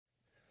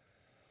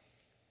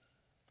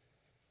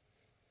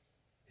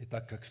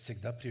Итак, как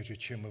всегда, прежде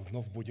чем мы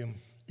вновь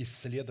будем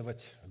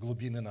исследовать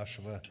глубины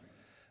нашего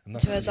So,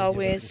 as наследия во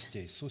always,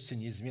 Христе Иисусе,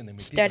 неизменным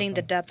studying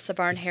the эпиграфом depth of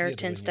our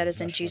inheritance that исследования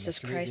is in нашего Jesus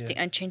Christ, the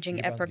наследия unchanging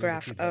Евангелие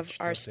epigraph Петра, of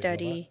our 4 глава,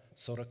 study of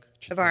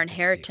 44 our стих.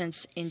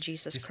 inheritance in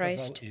Jesus «И сказал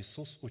Christ.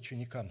 Иисус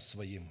ученикам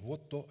Своим,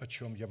 вот то, о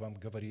чем я вам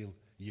говорил,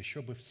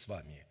 еще бы с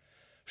вами,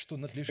 что Is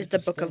надлежит the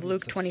book of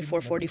Luke исполниться всему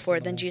 24:44.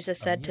 Then написанному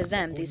Jesus о said мне to в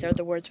them, These are законе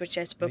the words which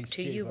I spoke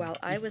to you Моисеевом while и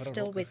I в was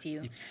still with пророках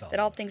you, и that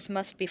all псалмах». things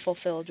must be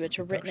fulfilled which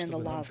are Итак, written in the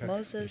чтобы law нам, of как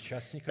Moses, the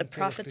причастникам тела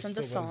prophets, and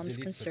the Христова, Psalms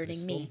разделиться concerning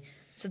Христом, me,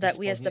 so that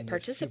we, as the исполнение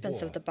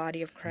participants of всего the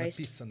body of Christ,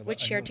 написанного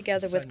which о share нем в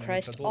together with Писании, мы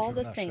Christ all продолжим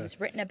the наше things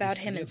written about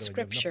him in исследование в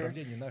Scripture,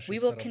 направлении нашей we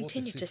will соработы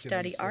continue с to истинами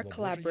study our Слова Божия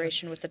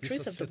collaboration with the и со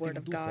truth of the Word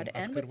Святым of God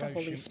Духом, and with the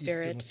Holy открывающим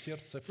Spirit, истину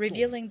сердца в том,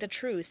 revealing the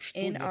truth что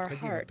in our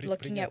необходимо heart,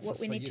 looking at предпринять со what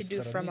we need to своей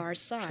do from стороны, our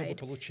чтобы side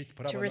получить to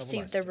право на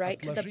receive власть, the right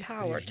to the отложить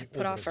power to прежний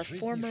put off образ our жизни,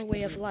 former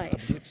way of чтобы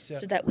life, облечься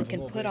so that we в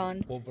can put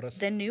новый on образ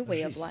the new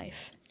way of жизни.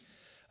 life.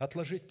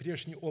 Отложить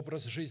прежний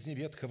образ жизни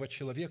ветхого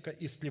человека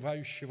и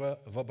сливающего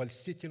в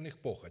обольстительных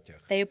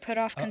похотях, That you put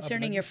off а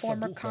concerning your обновиться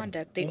former духом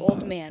conduct the ума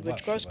old man,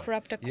 which grows вашего,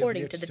 corrupt и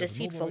according to the облечься в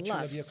deceitful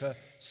нового lusts, человека,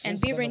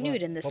 and be renewed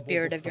созданного in the по Богу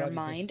spirit в of your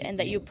mind, праведности and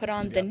that you и put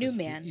on the new святости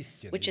man,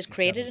 истины». which is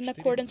created in Ефесянам 4,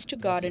 accordance to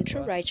God in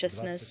true 22,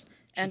 righteousness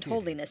and 24.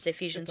 holiness.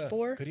 Ephesians Это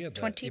 4, кредо и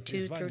 22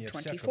 through призвание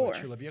всякого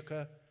 24.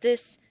 человека,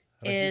 This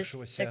is the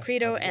родившегося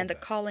credo от and the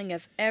Бога. calling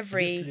of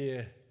every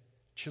Если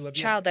человек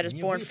child that is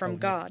не born from выполнит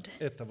God.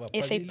 этого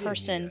If a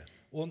person повеления,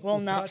 он will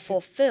not утратит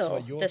fulfill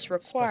свое this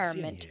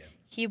requirement, спасение.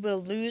 he will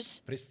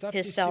lose Представьте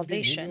his себе,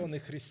 salvation. миллионы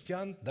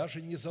христиан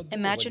даже не Imagine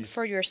задумывались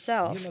for ни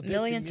yourself, над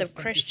millions этим of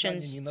местом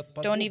Christians Писания, ни над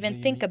don't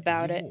even подобными think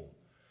about it, ему,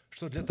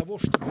 что для того,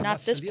 чтобы not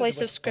this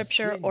place of наследовать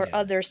Scripture or спасение,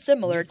 others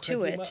similar to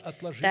необходимо it,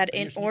 отложить that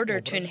in прежний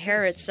order to образ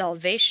inherit жизни.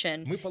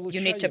 salvation, Мы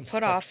you need to получаем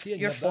put off спасение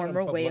your former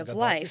даром по way of благодати в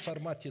life.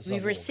 формате We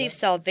receive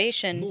залога,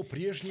 salvation но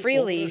прежний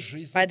freely образ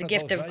жизни by the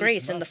gift of продолжает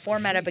grace in the нас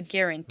format of a жить в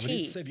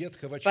guarantee. лице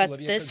ветхого But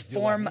человека this с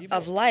делами form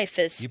of его. life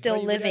is И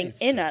still living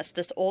in проявляется. us,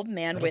 this old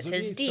man with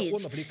his Разумеется, он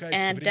deeds, облекается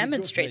and в религиозные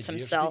demonstrates одежды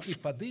himself. и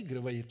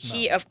подыгрывает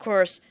He, нам. of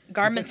course, И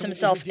garments поэтому у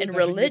himself людей in даже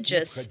нет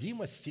religious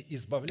необходимости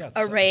избавляться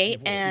array, от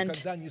него. И and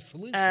когда они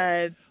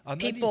слышат о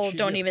people наличии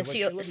don't even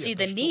ветхого see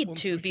человека, the что need он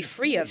to be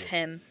free of существует,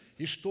 him,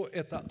 и что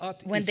это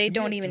ад и when they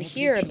don't смерть even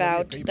внутри hear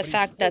about человека и the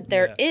fact that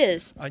there преисподняя,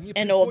 is они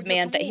an old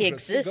man, приходят that в he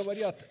ужас и exists,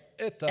 говорят: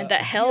 это and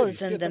that hell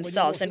is ересь, in этого не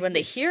themselves. And может when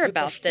they быть. hear Это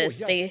about что, this,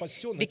 я they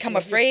спасенный become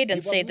человек, afraid и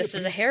and во say, мне this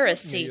is a преисподняя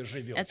heresy.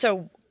 живет. And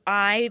so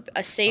I,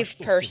 a saved что в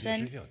тебе person,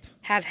 живет?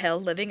 have hell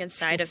living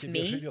inside Что of в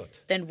тебе me.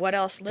 живет? Then what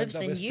else lives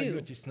Когда вы in you?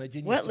 остаетесь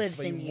наедине What со lives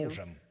своим in you?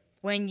 мужем,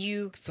 When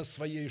you со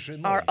своей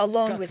женой, are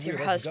alone как with вы your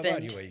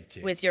husband,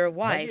 разговариваете? with your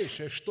wife,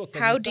 Малейшее что-то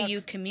how не do так,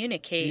 you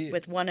communicate и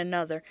with one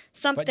another?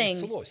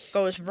 Something понеслось.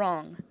 goes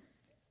wrong,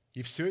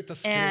 и все это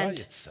and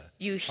скрывается,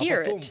 you а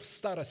hear потом it, в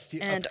старости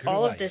and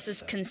all of this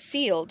is открывается.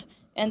 concealed,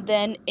 and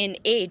then in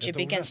age it Это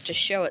begins to ужасно.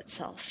 show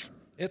itself.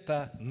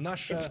 Это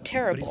наше It's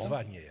terrible.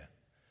 призвание.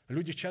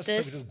 Люди часто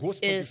This говорят: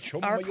 Господи, is в чем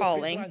our мое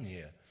calling.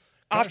 призвание?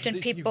 Often Каждый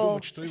из них people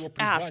думает, что его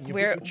ask,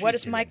 призвание быть what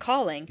is my учителем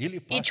calling? или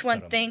Each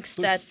one пастором. thinks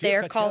То that есть все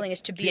their хотят calling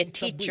is to be a кем-то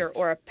teacher быть.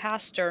 or a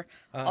pastor.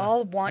 А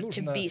All want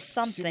to нужно be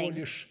всего something,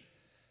 лишь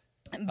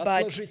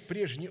but отложить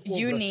прежний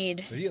you образ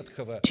need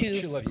ветхого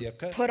to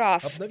человека, put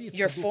off обновиться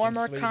your духом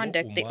former своего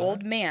conduct, the ума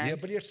old и man,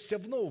 облечься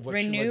в нового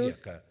renew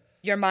человека,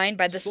 your mind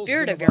by the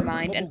spirit of your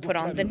mind, and put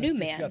on the new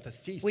man,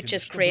 which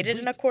is created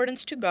in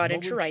accordance to God in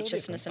true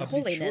righteousness and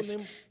holiness,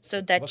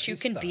 so that you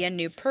can be a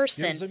new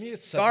person,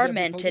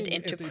 garmented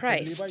into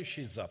Christ.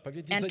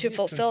 And to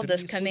fulfill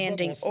this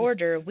commanding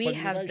order, we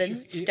have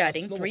been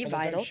studying three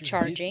vital,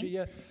 charging,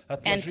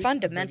 and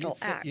fundamental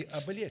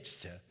acts: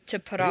 to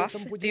put off,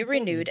 be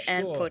renewed,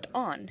 and put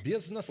on.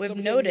 We've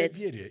noted,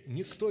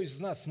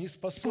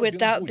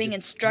 without being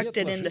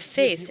instructed in the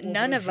faith,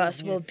 none of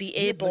us will be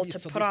able to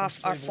put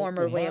off our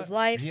former way of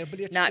life,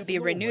 not be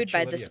renewed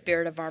by the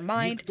spirit of our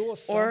mind,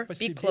 or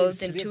be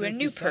clothed into a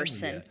new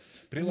person.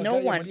 No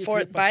one,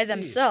 for by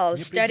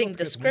themselves, studying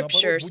the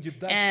Scriptures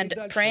and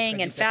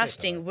praying and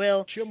fasting,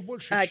 will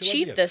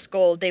achieve this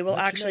goal. They will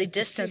actually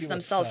distance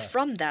themselves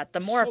from that. The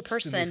more a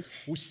person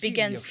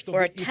begins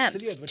or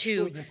attempts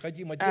to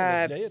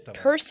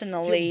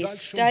personally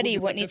study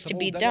what needs to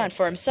be done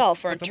for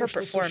himself or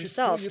interpret for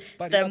himself,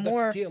 the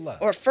more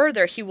or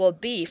further he will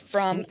be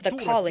from the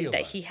calling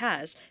that he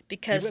has,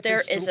 because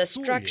there is a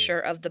structure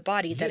of the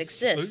body that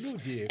exists.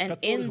 And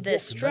in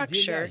this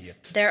structure,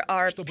 there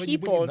are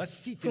people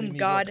whom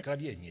God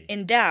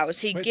endows.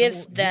 He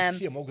gives them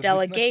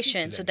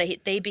delegation so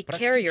that they be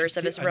carriers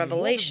of His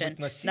revelation.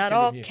 Not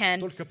all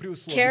can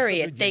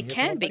carry it. They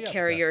can be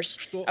carriers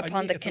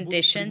upon the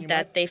condition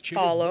that they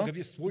follow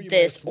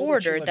this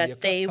order,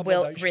 that they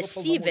will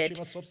receive it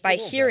by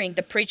hearing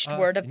the preached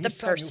word of the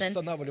person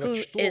who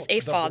is a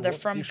father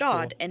from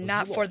God, and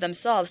not for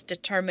themselves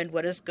determine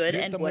what is good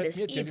and what is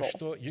evil.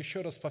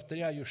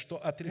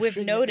 We've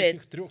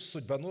noted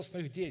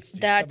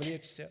that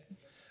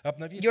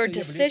Your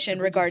decision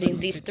regarding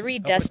these three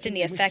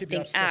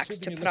destiny-affecting acts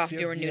to put off,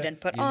 be renewed, and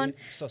put on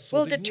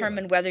will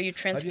determine whether you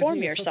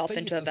transform yourself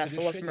into a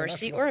vessel of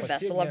mercy or a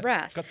vessel of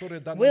wrath.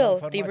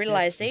 Will the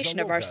realization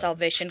of our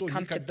salvation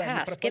come to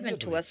pass, given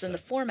to us in the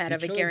format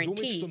of a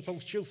guarantee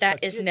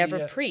that is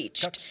never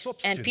preached?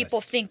 And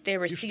people think they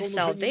receive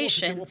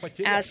salvation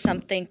as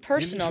something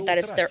personal, that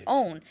it's their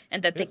own,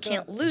 and that they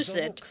can't lose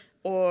it,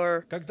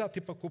 or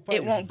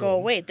it won't go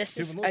away. This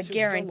is a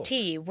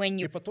guarantee. When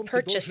you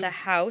purchase a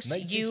house,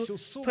 you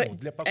put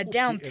a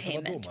down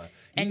payment,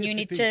 and you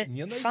need to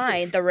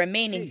find the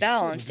remaining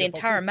balance, the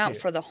entire amount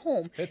for the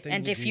home.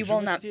 And if you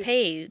will not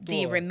pay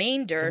the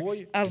remainder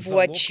of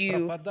what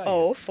you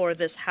owe for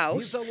this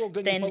house,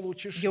 then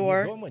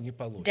your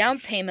down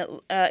payment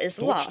is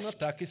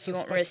lost. You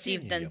won't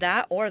receive then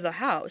that or the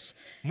house.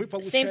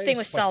 Same thing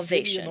with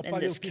salvation in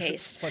this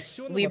case.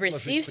 We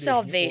receive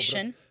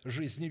salvation.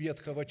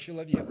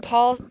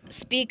 Paul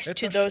speaks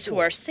to those who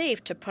are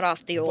saved to put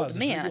off the old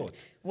man.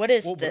 What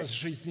is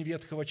this?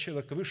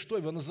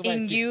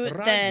 In you,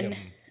 then,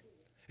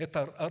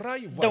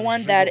 the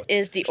one that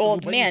is the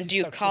old man, do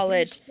you call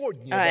it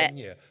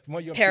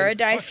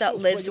paradise that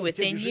lives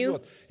within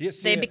you?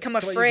 They become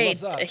afraid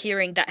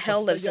hearing that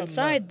hell lives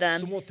inside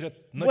them.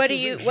 What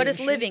is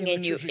living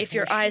in you if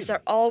your eyes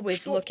are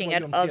always looking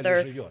at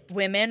other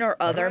women or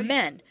other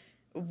men?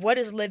 What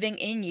is living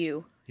in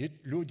you?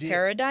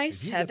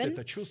 Paradise, heaven?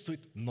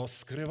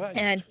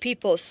 And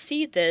people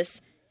see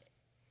this,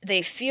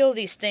 they feel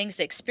these things,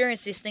 they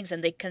experience these things,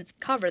 and they can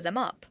cover them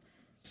up.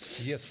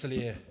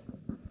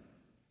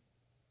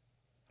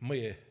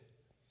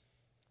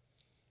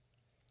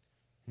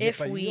 If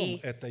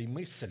we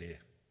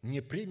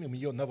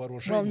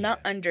will not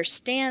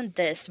understand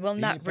this, will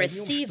not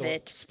receive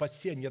it,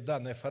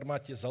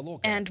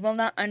 and will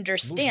not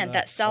understand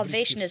that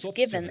salvation is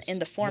given in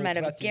the format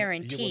of a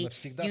guarantee,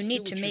 you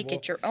need to make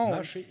it your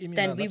own,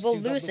 then we will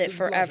lose it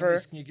forever,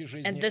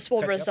 and this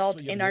will result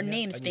in our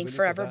names being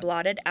forever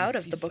blotted out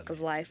of the book of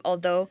life,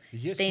 although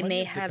they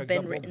may have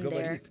been written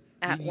there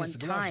at one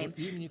time.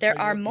 There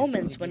are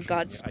moments when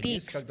God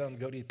speaks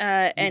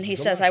and He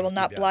says, I will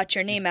not blot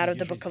your name out of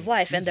the book of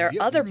life. And there are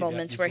other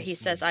moments where He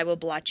says, I will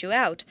blot you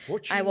out.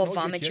 I will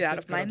vomit you out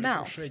of my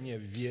mouth.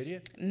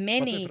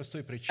 Many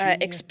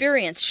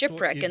experience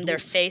shipwreck in their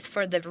faith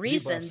for the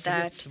reason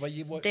that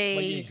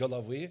they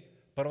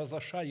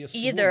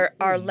either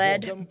are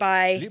led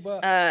by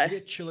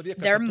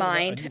their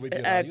mind,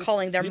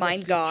 calling their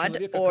mind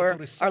God, or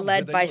are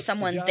led by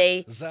someone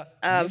they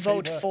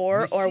vote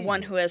for, or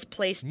one who has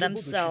placed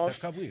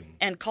themselves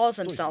and calls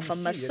himself a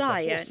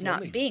Messiah,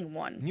 not being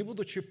one.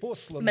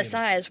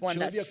 Messiah is one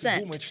that's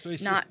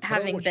sent. Not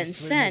having been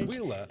sent,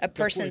 a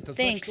person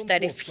thinks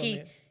that if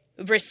he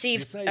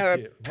receives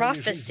a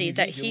prophecy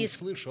that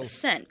he's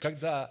sent.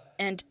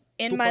 And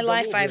in my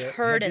life, I've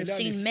heard and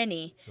seen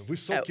many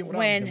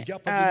when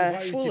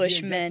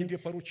foolish men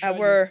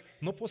were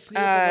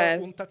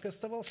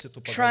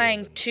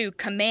trying to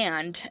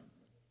command,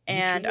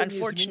 and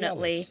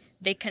unfortunately,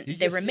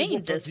 they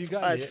remained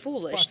as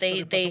foolish.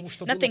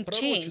 Nothing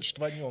changed.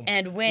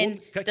 And when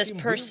this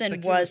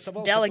person was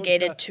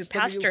delegated to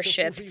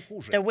pastorship,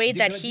 the way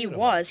that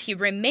he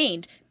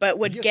remained, but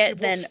would get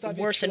then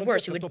worse and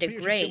worse. He would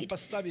degrade.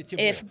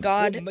 If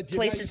God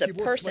places a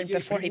person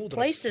before He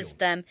places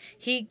them,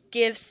 He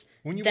gives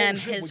them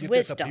His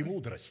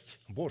wisdom.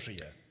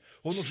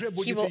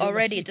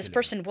 This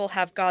person will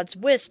have God's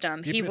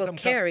wisdom. He will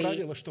carry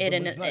it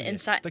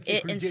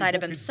inside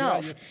of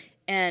himself.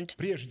 And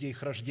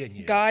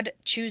God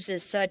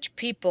chooses such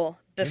people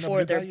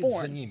before they're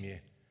born.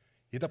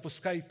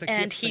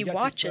 And He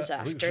watches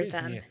after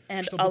them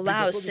and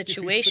allows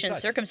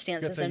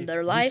circumstances in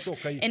their life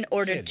in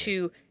order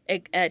to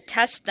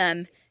test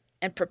them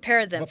and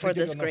prepare them for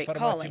this great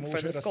calling,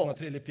 for this goal.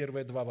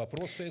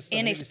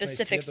 In a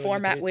specific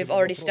format, we've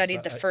already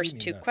studied the first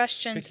two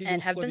questions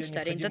and have been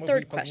studying the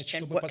third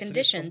question. What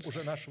conditions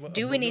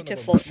do we need to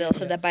fulfill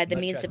so that by the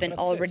means of an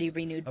already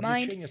renewed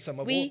mind,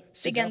 we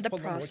begin the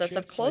process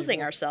of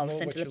clothing ourselves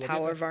into the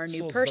power of our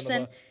new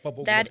person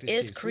that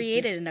is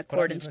created in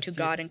accordance to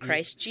God in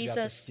Christ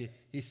Jesus,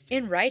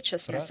 in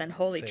righteousness and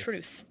holy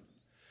truth?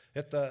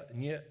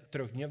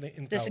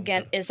 This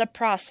again is a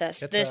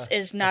process. This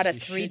is not a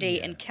 3-day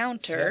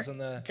encounter.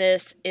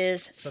 This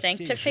is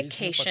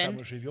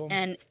sanctification,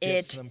 and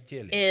it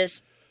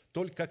is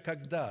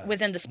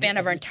within the span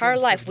of our entire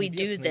life. We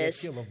do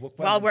this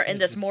while we're in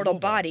this mortal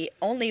body.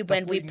 Only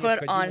when we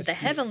put on the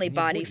heavenly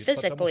body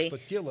physically,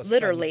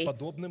 literally,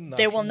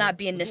 there will not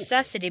be a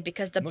necessity,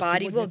 because the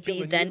body will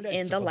be then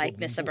in the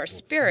likeness of our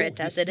spirit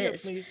as it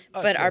is.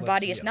 But our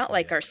body is not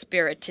like our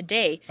spirit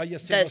today.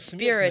 The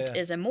spirit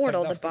is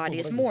immortal, the body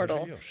is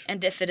mortal.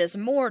 And if it is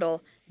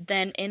mortal,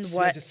 then in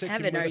what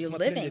heaven are you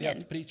living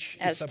in?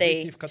 As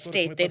they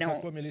state, they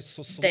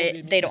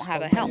don't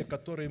have a hell.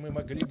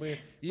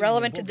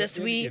 Relevant to this,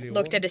 we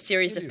looked at a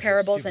series of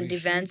parables and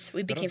events.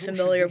 We became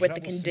familiar with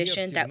the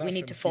condition that we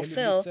need to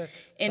fulfill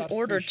in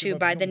order to,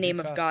 by the name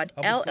of God,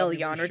 El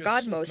Elyon, or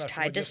God Most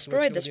High,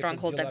 destroy the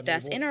stronghold of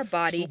death in our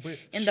body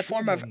in the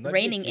form of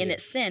reigning in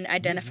its sin,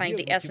 identifying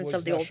the essence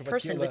of the old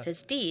person with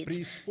his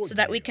deeds, so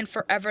that we can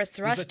forever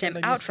thrust him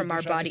out from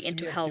our body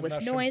into hell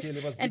with noise,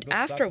 and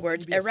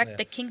afterwards erect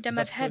the kingdom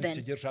of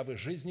heaven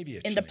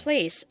in the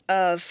place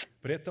of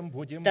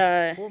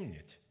the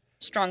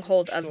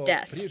stronghold of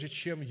death.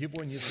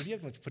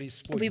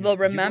 We will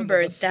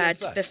remember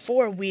that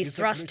before we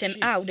thrust him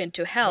out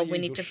into hell, we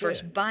need to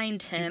first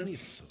bind him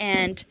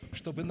and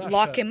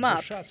lock him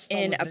up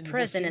in a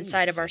prison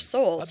inside of our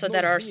soul, so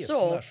that our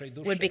soul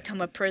would become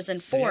a prison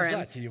for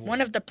him,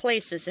 one of the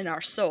places in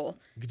our soul.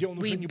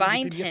 We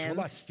bind him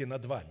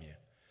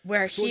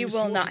where he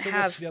will not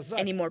have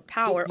any more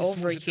power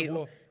over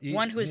you.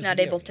 One who is not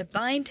able to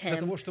bind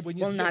him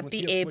will not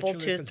be able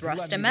to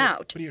thrust him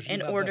out.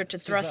 In order to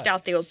thrust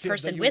out the old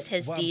person with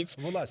his deeds,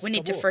 we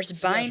need to first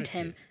bind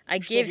him. I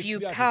give you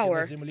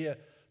power.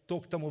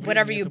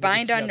 Whatever you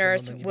bind on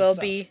earth will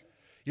be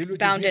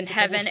bound in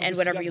heaven, and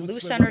whatever you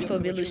loose on earth will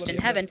be loosed in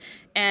heaven.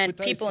 And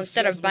people,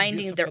 instead of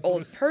binding their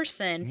old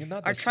person,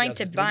 are trying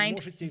to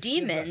bind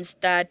demons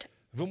that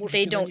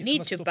they don't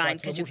need to bind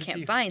because you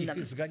can't bind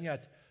them.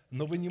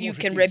 You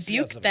can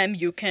rebuke them,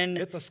 you can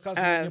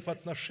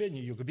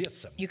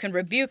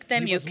rebuke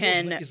them, you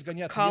can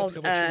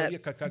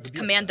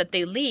command that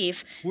they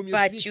leave,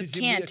 but you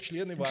can't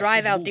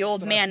drive out the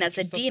old man as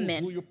a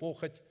demon,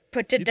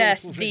 put to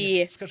death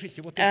the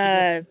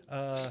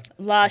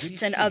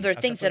lusts and other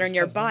things that are in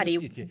your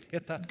body,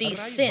 these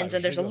sins,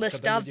 and there's a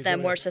list of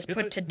them where it says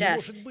put to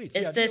death.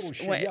 Is this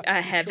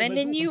a heaven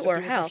in you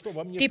or hell?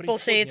 People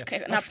say it's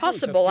not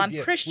possible. I'm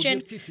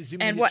Christian,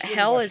 and what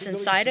hell is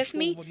inside of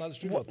me?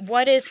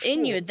 What is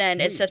in you then?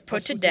 It says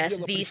put to death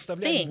these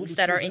things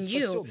that are in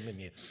you.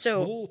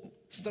 So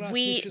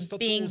we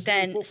being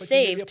then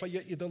saved,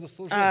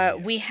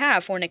 we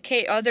have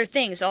fornicate, other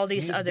things, all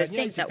these other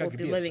things that will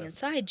be living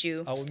inside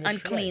you,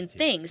 unclean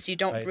things. You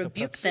don't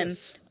rebuke them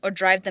or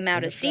drive them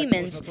out as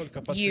demons.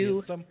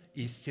 You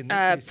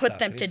put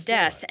them to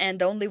death, and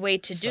the only way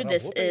to do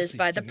this is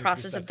by the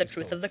process of the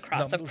truth of the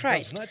cross of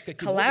Christ,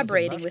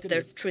 collaborating with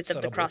the truth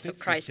of the cross of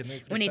Christ.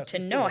 We need to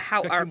know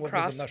how our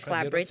cross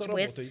collaborates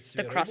with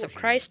the cross of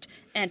Christ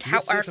and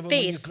how our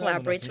faith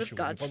collaborates with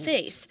God's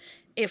faith.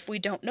 If we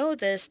don't know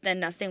this, then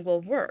nothing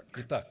will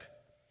work.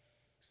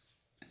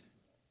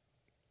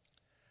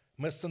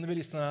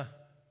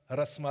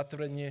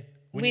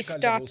 We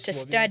stopped to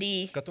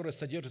study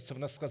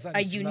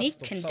a unique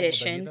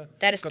condition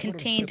that is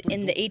contained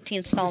in the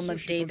 18th Psalm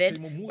of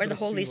David, where the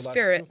Holy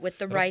Spirit, with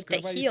the right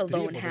that He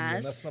alone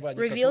has,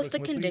 reveals the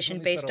condition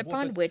based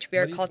upon which we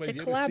are called to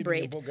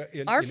collaborate.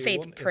 Our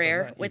faith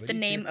prayer with the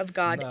name of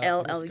God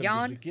El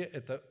Elyon,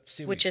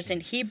 which is in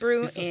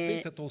Hebrew,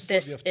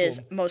 this is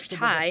Most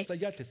High,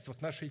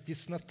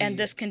 and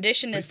this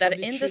condition is that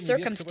in the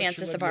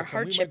circumstances of our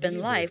hardship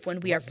in life, when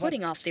we are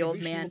putting off the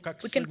old man,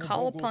 we can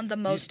call upon the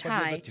Most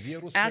High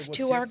as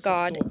to our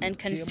God and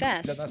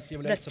confess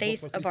the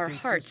faith of our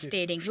heart,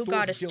 stating who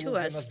God is to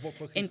us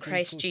in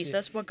Christ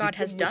Jesus, what God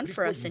has done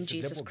for us in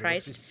Jesus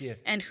Christ,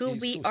 and who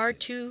we are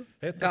to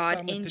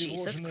God in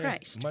Jesus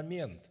Christ.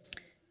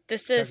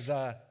 This is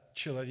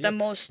the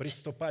most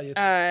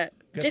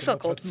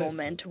difficult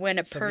moment when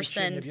a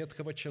person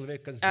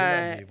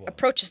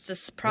approaches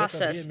this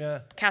process,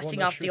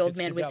 casting off the old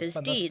man with his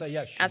deeds.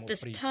 At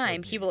this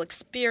time, he will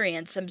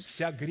experience,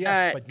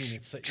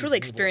 truly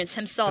experience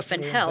himself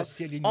in hell.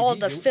 All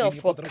the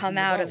filth will come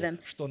out of him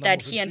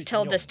that he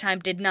until this time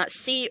did not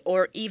see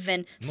or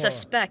even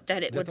suspect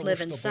that it would live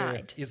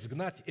inside.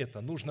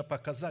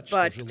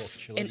 But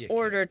in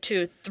order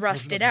to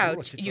thrust it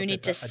out, you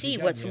need to see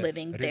what's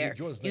living there.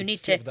 You need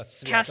to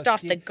cast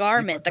off the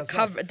garment, the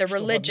cover, the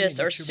religious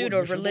or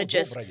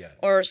pseudo-religious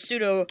or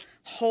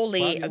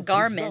pseudo-holy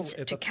garments,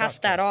 to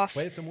cast that off,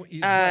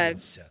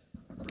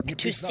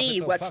 to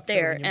see what's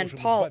there. And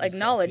Paul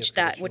acknowledged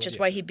that, which is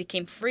why he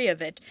became free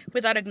of it.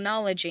 Without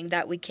acknowledging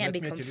that, we can't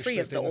become free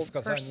of the old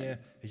person.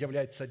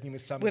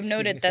 We've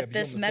noted that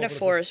this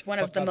metaphor is one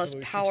of the most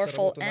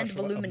powerful and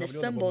voluminous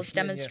symbols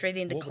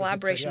demonstrating the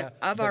collaboration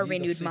of our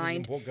renewed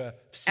mind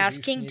as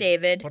King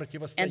David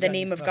and the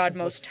name of God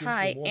Most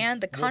High,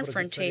 and the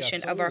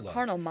confrontation of our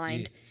carnal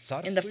mind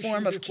in the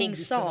form of King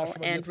Saul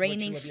and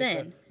reigning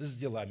sin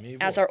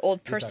as our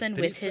old person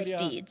with his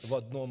deeds.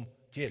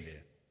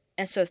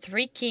 And so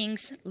 3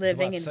 kings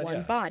living in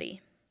one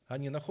body.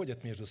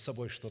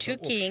 2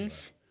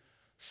 kings,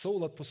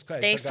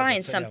 they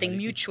find something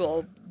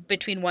mutual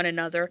between one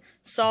another.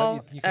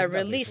 Saul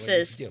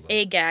releases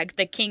Agag,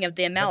 the king of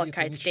the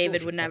Amalekites.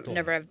 David would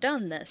never have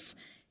done this.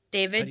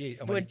 David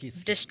would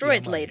destroy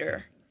it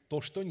later.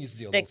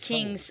 The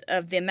kings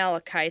of the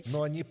Amalekites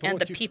and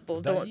the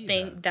people don't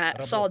think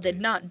that Saul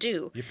did not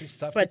do,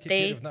 but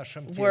they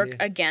work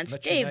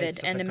against David.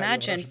 And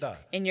imagine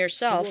in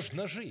yourself,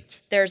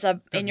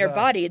 in your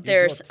body,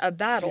 there's a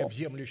battle,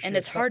 and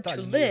it's hard to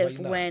live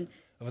when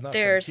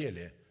there's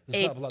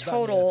a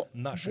total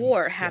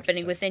war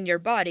happening within your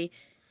body,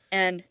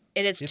 and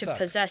it is to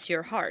possess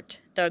your heart.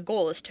 The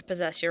goal is to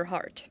possess your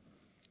heart.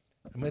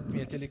 Мы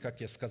отметили,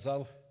 как я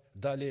сказал,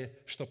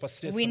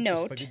 we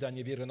note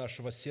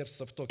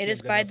it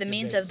is by the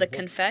means of the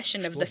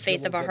confession of the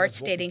faith of our hearts,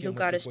 stating who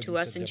God is to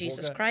us in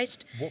Jesus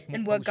Christ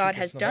and what God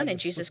has done in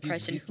Jesus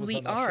Christ and who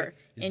we are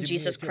in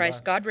Jesus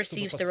Christ. God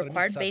receives the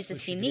required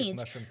basis he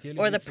needs,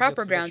 or the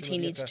proper grounds he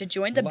needs to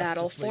join the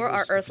battle for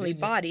our earthly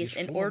bodies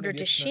in order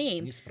to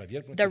shame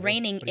the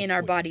reigning in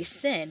our bodies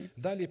sin,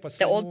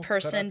 the old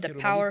person,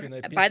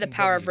 by the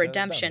power of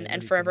redemption,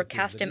 and forever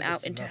cast him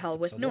out into hell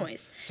with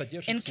noise.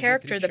 In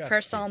character, the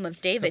prayer psalm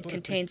of David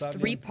contains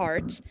 3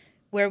 parts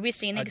where we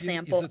see an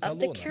example of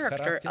the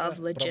character of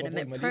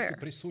legitimate prayer.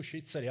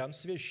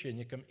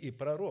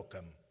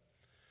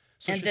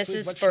 And this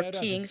is for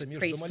kings,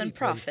 priests, and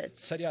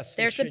prophets.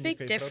 There's a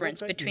big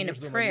difference between a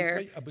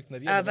prayer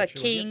of a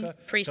king,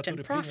 priest,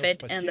 and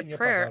prophet and the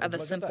prayer of a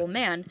simple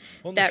man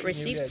that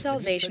received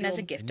salvation as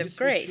a gift of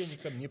grace.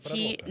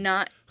 He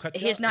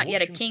is not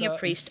yet a king, a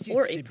priest,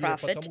 or a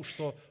prophet,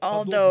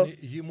 although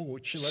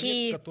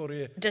he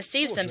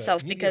deceives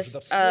himself because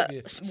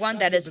one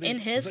that is in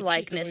his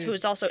likeness, who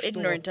is also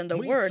ignorant in the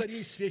word,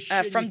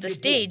 from the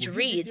stage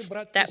reads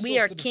that we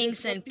are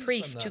kings and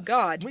priests to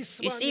God.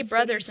 You see,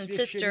 brothers and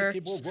sisters,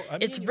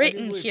 it's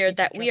written here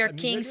that we are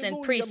kings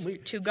and priests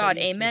to God.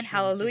 Amen,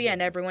 hallelujah,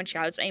 and everyone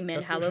shouts,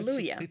 Amen,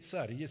 hallelujah.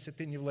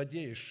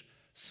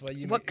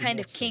 What kind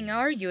of king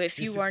are you if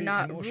you are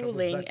not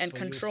ruling and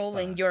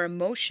controlling your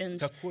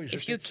emotions,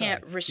 if you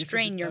can't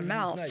restrain your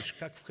mouth?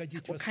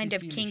 What kind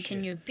of king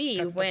can you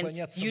be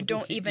when you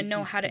don't even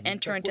know how to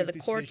enter into the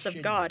courts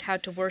of God, how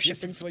to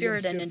worship in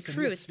spirit and in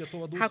truth?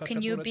 How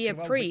can you be a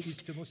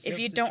priest if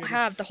you don't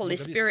have the Holy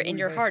Spirit in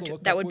your heart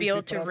that would be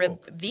able to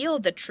reveal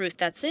the truth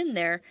that's in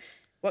there?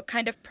 What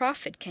kind of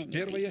prophet can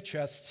you be?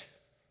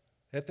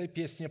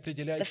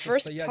 The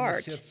first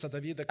part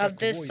of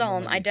this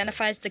psalm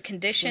identifies the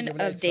condition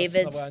of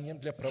David's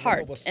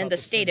heart and the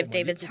state of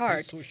David's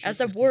heart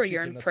as a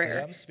warrior in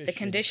prayer. The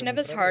condition of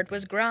his heart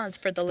was grounds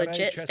for the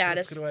legit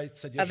status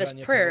of his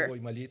prayer.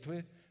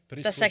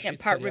 The second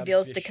part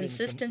reveals the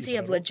consistency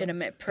of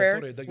legitimate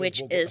prayer,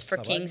 which is for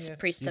kings,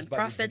 priests, and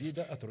prophets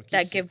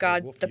that give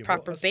God the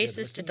proper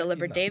basis to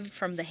deliver David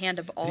from the hand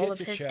of all of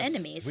his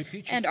enemies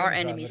and our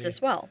enemies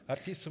as well.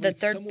 The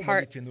third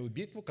part,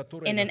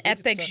 in an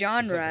epic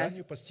genre,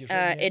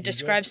 it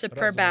describes the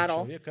prayer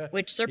battle,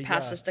 which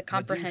surpasses the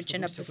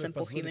comprehension of the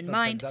simple human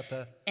mind,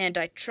 and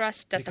I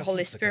trust that the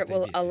Holy Spirit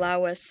will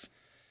allow us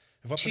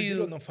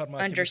to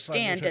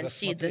understand and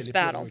see this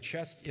battle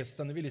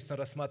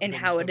and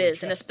how it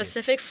is. In a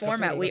specific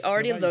format, we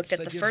already looked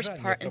at the first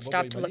part and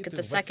stopped to look at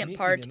the second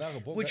part,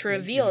 which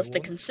reveals the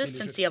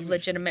consistency of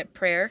legitimate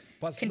prayer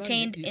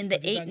contained in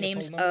the 8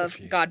 names of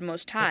God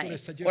Most High,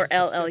 or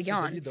El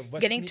Elyon,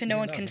 getting to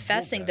know and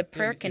confessing the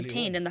prayer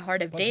contained in the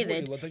heart of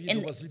David.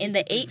 In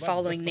the 8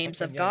 following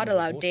names of God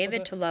allowed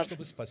David to love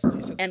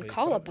and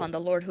call upon the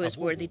Lord who is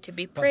worthy to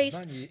be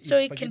praised, so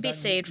he can be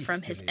saved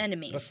from his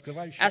enemies.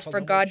 As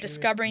for God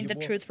discovering the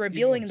truth,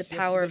 revealing the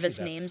power of his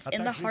names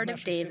in the heart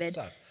of David,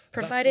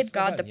 provided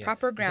God the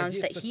proper grounds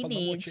that he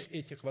needs,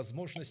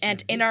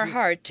 and in our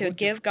heart to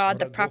give God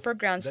the proper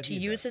grounds to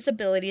use his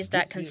abilities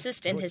that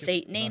consist in his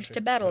 8 names to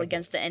battle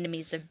against the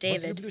enemies of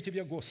David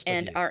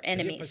and our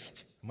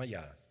enemies.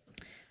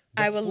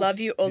 I will love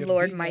you, O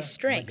Lord, my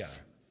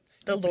strength.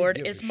 The Lord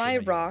is my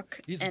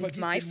rock and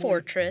my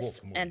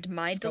fortress and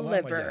my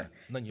deliverer,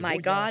 my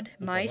God,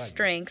 my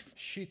strength,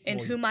 in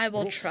whom I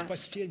will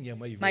trust,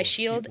 my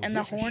shield and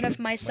the horn of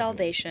my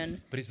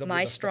salvation,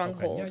 my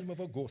stronghold.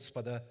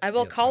 I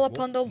will call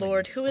upon the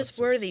Lord who is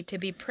worthy to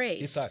be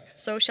praised.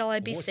 So shall I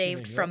be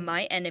saved from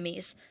my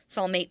enemies.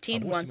 Psalm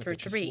 18,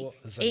 1-3.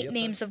 8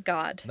 names of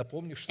God,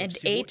 and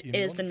 8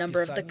 is the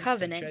number of the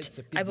covenant.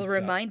 I will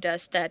remind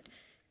us that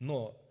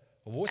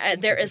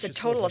there is a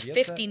total of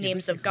 50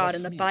 names of God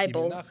in the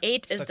Bible.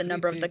 8 is the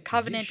number of the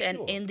covenant, and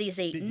in these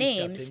 8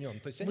 names,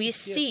 we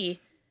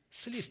see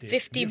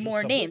 50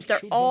 more names.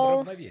 They're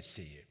all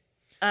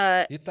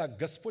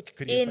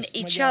in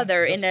each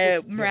other in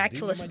a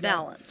miraculous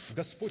balance.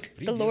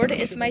 The Lord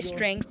is my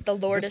strength, the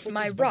Lord is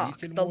my rock,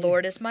 the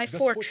Lord is my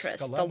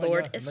fortress, the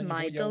Lord is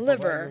my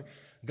deliverer.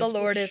 The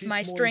Lord is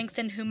my strength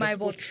in whom I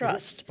will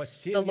trust.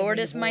 The Lord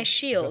is my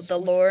shield. The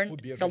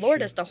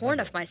Lord is the horn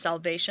of my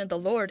salvation. The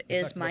Lord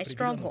is my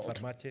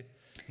stronghold.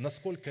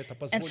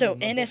 And so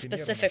in a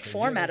specific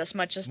format, as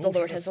much as the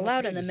Lord has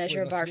allowed in the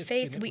measure of our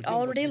faith, we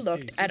already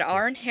looked at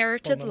our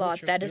inherited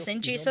lot that is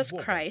in Jesus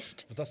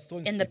Christ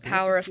in the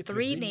power of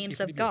 3 names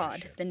of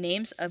God, the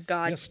names of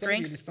God,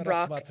 strength,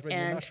 rock,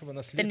 and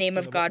the name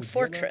of God,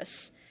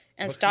 fortress.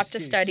 And stop to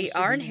study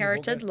our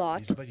inherited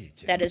lot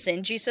that is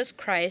in Jesus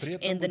Christ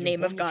in the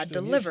name of God,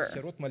 deliverer.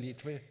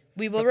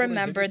 We will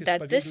remember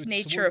that this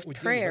nature of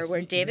prayer,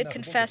 where David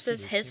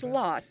confesses his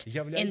lot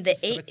in the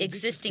 8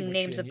 existing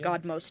names of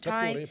God Most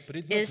High,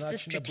 is the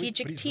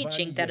strategic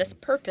teaching that is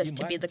purposed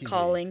to be the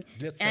calling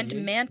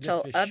and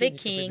mantle of a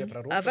king,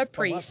 of a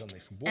priest,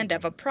 and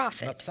of a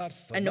prophet,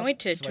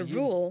 anointed to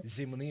rule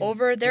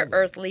over their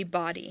earthly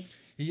body.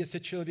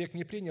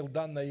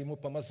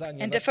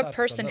 And if a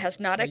person has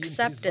not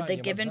accepted the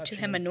given to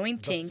him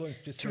anointing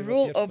to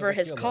rule over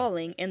his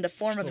calling in the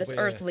form of his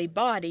earthly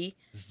body,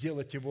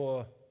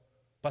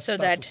 so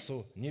that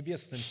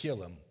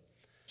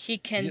he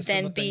can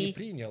then be,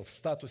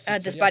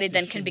 this body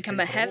then can become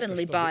a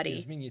heavenly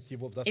body.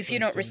 If you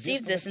don't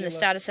receive this in the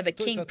status of a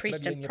king,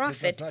 priest, and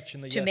prophet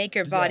to make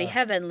your body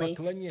heavenly,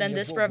 then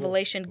this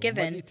revelation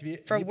given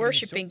for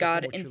worshiping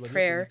God in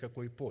prayer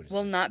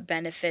will not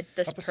benefit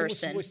this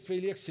person.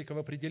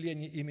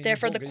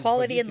 Therefore, the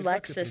quality in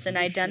Lexis in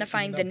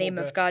identifying the name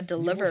of God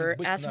Deliverer,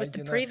 as with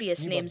the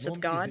previous names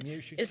of God,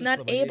 is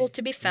not able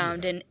to be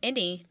found in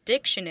any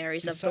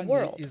dictionaries of the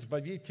world.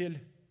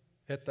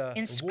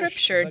 In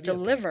Scripture,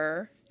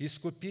 deliverer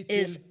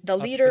is the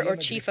leader or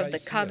chief of the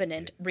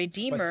covenant,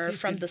 redeemer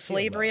from the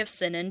slavery of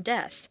sin and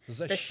death,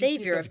 the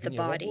savior of the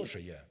body,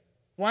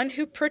 one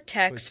who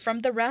protects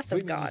from the wrath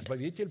of God.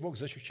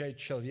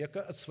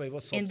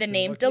 In the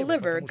name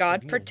deliver,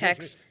 God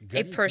protects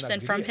a person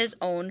from his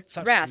own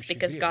wrath,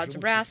 because God's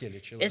wrath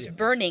is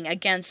burning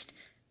against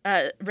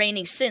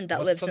reigning sin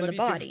that lives in the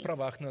body,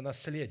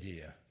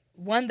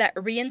 one that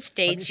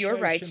reinstates your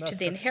rights to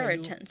the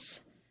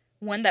inheritance,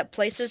 one that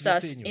places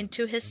us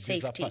into his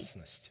safety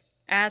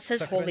as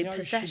his holy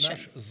possession,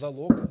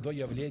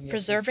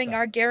 preserving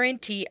our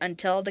guarantee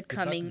until the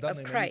coming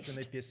of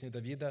Christ.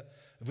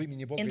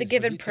 In the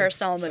given prayer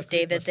psalm of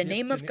David, the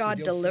name of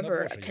God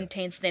Deliverer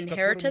contains the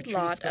inherited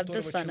lot of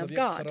the Son of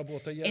God,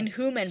 in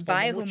whom and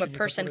by whom a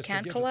person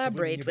can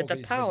collaborate with the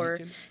power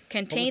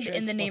contained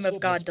in the name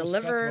of God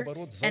Deliverer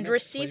and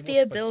receive the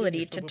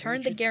ability to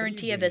turn the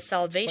guarantee of his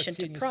salvation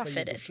to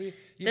profit it.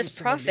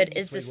 This profit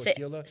is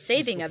the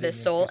saving of his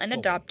soul and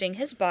adopting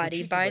his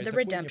body by the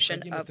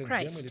redemption of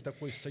Christ.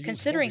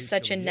 Considering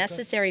such a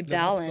necessary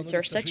balance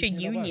or such a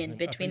union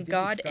between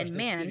God and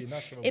man,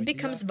 it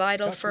becomes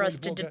vital for us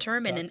to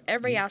determine in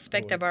every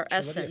aspect of our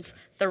essence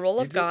the role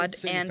of God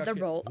and the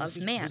role of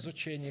man.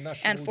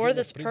 And for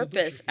this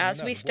purpose,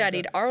 as we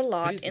studied our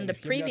lot in the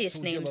previous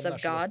names of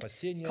God,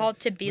 called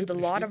to be the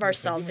lot of our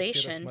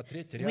salvation,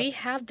 we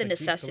have the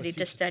necessity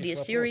to study a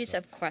series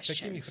of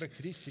questions.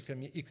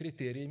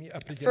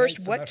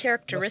 First, what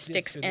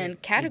characteristics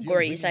and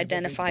categories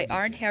identify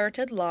our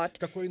inherited lot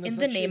in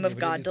the name of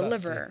God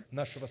Deliverer?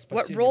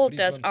 What role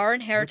does our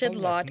inherited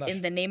lot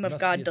in the name of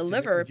God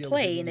Deliverer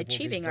play in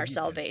achieving our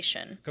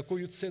salvation?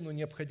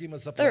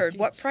 Third,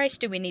 what price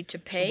do we need to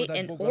pay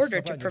in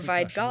order to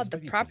provide God the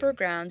proper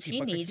grounds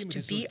He needs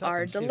to be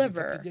our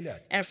deliverer?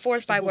 And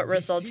fourth, by what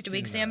results do we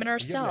examine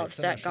ourselves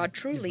that God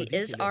truly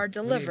is our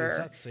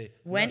deliverer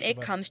when it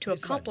comes to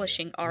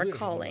accomplishing our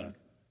calling?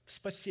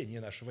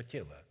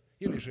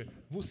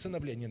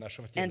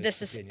 And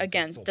this is,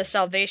 again, the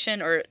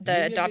salvation or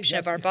the adoption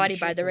of our body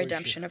by the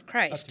redemption of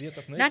Christ.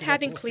 Not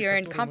having clear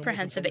and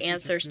comprehensive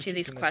answers to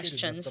these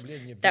questions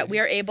that we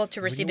are able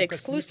to receive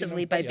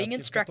exclusively by being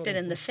instructed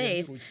in the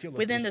faith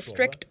within the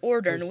strict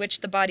order in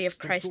which the body of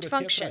Christ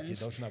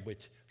functions.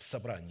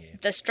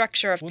 The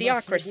structure of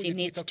theocracy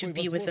needs to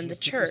be within the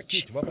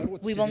church.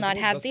 We will not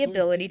have the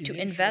ability to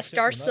invest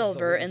our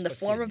silver in the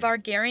form of our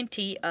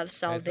guarantee of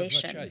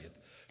salvation.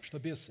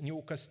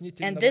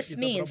 And this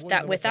means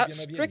that without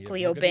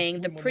strictly obeying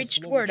the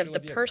preached word of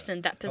the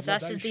person that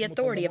possesses the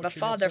authority of a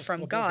father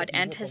from God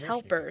and his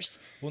helpers,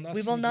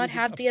 we will not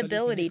have the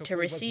ability to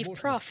receive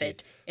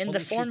profit in the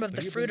form of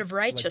the fruit of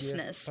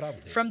righteousness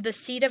from the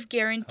seed of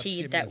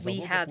guarantee that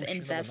we have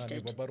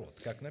invested.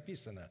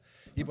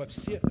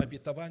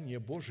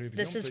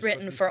 This is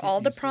written, for all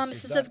the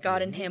promises of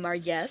God in Him are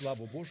yes,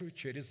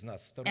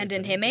 and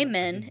in Him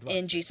amen,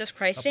 in Jesus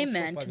Christ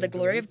amen, to the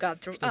glory of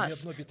God through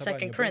us.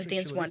 2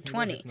 Corinthians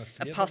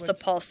 1:20. Apostle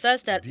Paul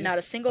says that not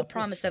a single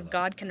promise of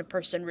God can a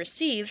person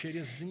receive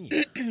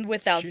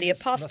without the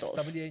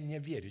apostles.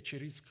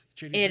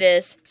 It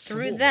is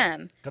through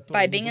them,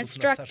 by being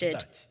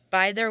instructed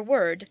by their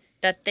word,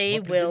 that they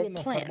will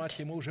plant.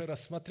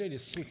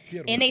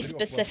 In a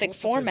specific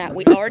format,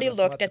 we already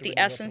looked at the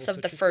essence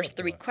of the first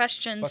three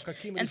questions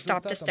and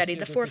stopped to study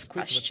the fourth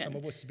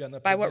question.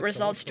 By what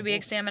results do we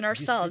examine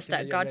ourselves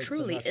that God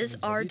truly is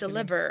our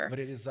deliverer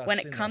when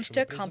it comes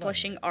to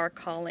accomplishing our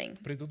calling?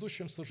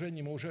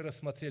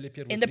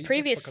 In the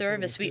previous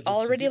service, we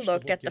already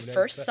looked at the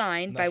first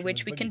sign by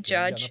which we can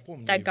judge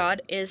that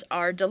God is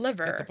our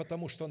deliverer.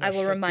 I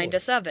will remind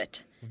us of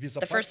it.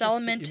 The first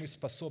element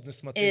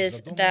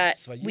is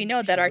that we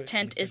know that our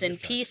tent is in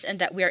peace and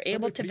that we are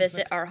able to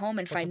visit our home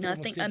and find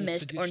nothing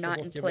amiss or not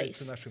in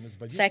place.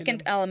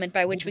 Second element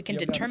by which we can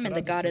determine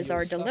that God is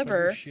our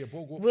deliverer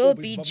will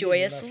be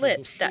joyous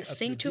lips that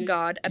sing to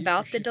God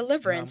about the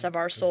deliverance of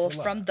our soul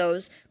from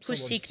those who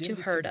seek to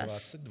hurt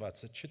us.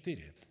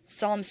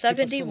 Psalm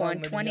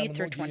 71,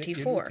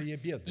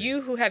 20-24.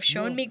 You who have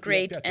shown me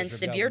great and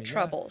severe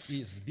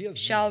troubles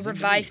shall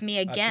revive me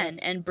again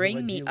and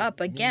bring me up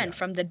again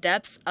from the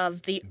depths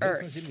of the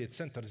earth.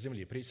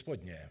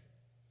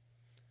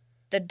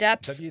 The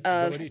depths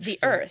of the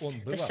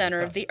earth, the center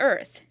of the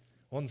earth.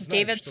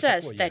 David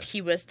says that he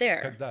was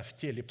there.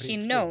 He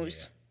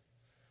knows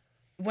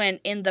when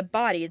in the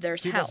body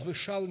there's hell.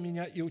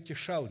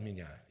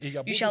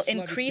 You shall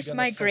increase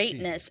my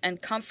greatness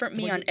and comfort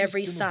me on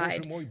every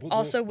side.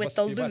 Also with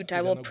the lute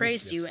I will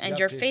praise you, and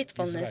your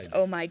faithfulness,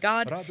 O my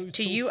God.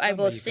 To you I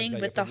will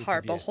sing with the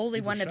harp, O Holy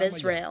One of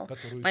Israel.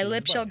 My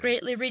lips shall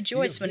greatly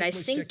rejoice when I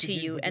sing to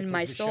you, and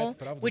my soul,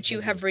 which you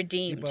have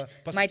redeemed.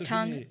 My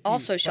tongue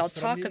also shall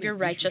talk of your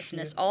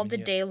righteousness all the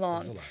day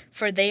long.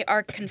 For they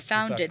are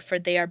confounded, for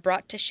they are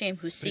brought to shame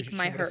who seek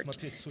my hurt.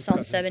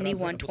 Psalm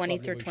 71,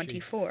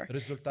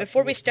 20-24.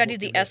 Before we study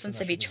the essence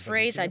of each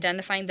phrase,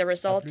 identifying the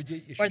result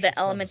or the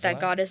element that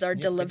God is our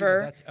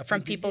deliverer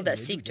from people that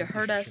seek to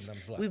hurt us,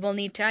 we will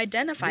need to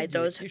identify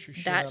those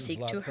that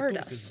seek to hurt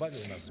us.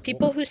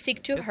 People who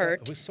seek to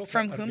hurt,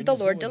 from whom the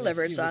Lord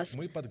delivers us,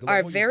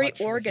 are very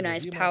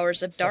organized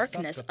powers of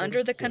darkness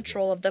under the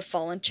control of the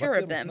fallen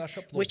cherubim,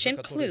 which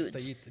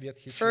includes,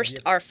 first,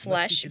 our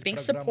flesh being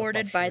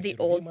supported by the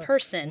old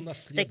person,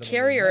 the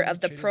carrier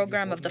of the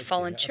program of the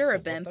fallen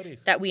cherubim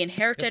that we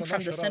inherited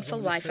from the sinful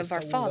life of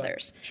our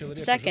fathers.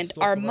 Second,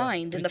 our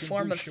mind in the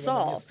form of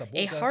Saul,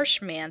 a harsh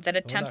man that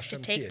attempts to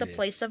take the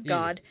place of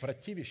God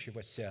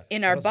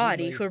in our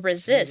body, who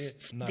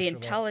resists the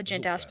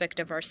intelligent aspect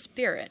of our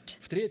spirit.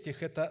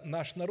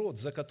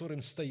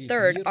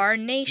 Third, our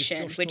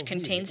nation, which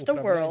contains the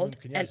world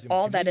and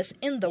all that is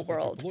in the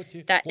world,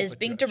 that is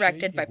being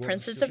directed by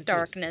princes of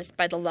darkness,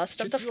 by the lust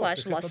of the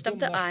flesh, lust of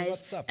the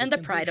eyes, and the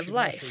pride of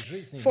life.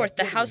 Fourth,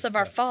 the house of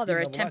our Father,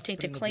 attempting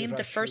to claim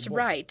the first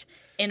right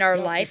in our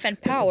life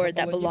and power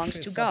that belongs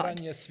to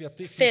God.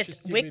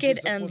 Fifth, wicked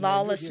and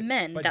lawless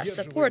men that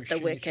support the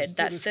wicked,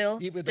 that fill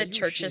the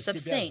churches of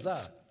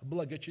saints.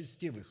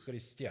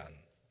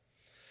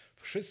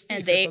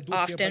 And they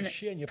often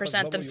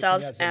present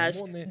themselves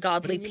as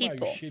godly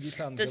people.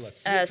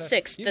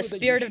 Sixth, the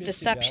spirit of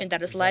deception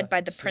that is led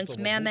by the prince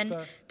Mammon,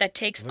 that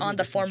takes on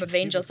the form of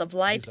angels of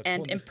light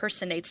and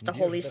impersonates the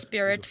Holy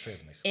Spirit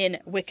in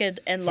wicked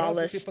and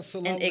lawless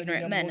and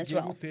ignorant men as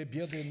well.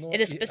 It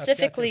is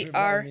specifically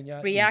our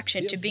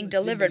reaction to being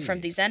delivered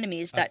from these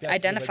enemies that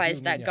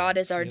identifies that God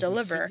is our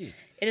deliverer.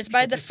 It is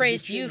by the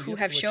phrase, "You who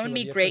have shown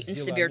me great and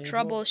severe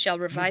trouble shall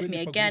revive me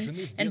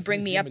again and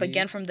bring me up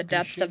again from the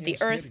depths of the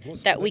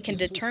earth," that we can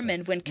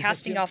determine, when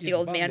casting off the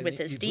old man with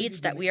his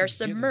deeds, that we are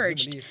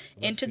submerged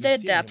into the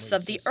depths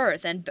of the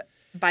earth, and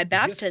by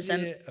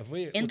baptism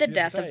in the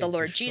death of the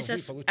Lord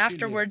Jesus,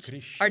 afterwards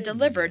are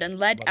delivered and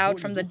led out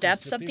from the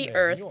depths of the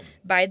earth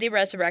by the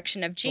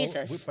resurrection of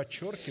Jesus. The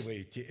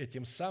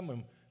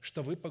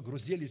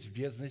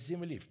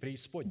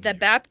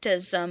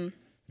baptism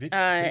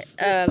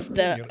of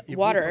the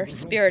water,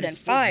 spirit, and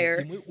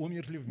fire,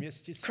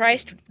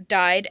 Christ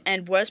died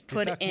and was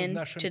put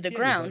into the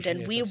ground,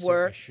 and we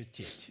were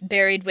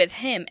buried with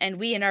him, and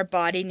we in our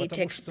body need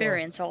to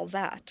experience all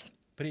that.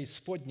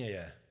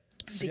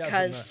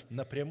 Because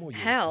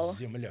hell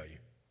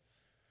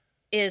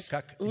is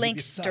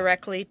linked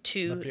directly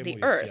to the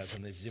earth.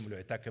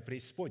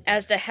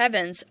 As the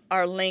heavens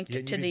are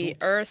linked to the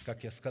earth,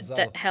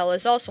 that hell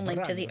is also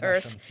linked to the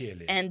earth,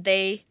 and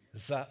they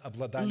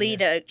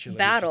lead a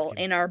battle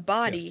in our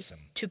body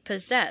to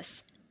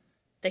possess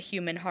the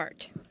human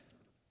heart.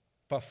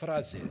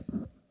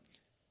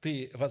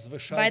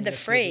 By the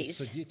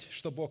phrase,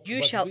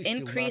 "You shall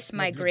increase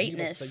my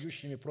greatness,"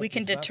 we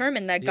can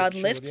determine that God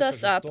lifts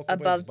us up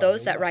above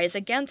those that rise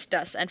against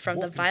us, and from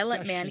the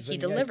violent man he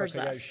delivers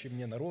us.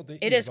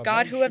 It is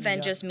God who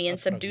avenges me and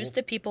subdues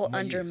the people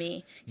under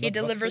me. He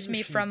delivers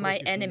me from my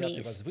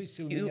enemies.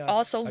 You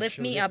also lift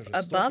me up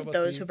above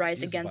those who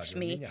rise against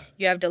me.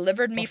 You have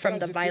delivered me from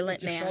the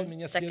violent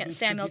man. 2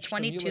 Samuel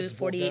 22,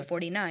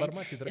 48-49.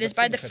 It is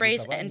by the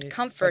phrase, "and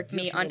comfort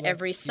me on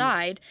every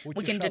side,"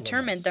 we can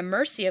determine the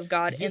mercy of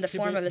God in the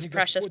form of his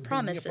precious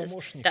promises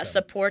that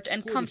support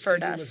and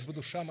comfort us.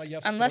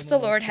 Unless the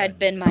Lord had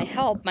been my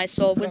help, my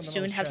soul would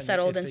soon have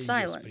settled in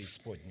silence.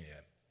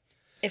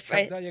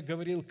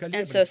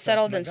 And so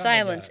settled in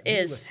silence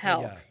is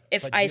hell.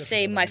 If I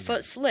say, "My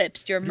foot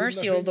slips, your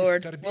mercy, O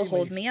Lord, will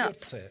hold me up."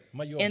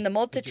 In the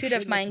multitude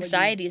of my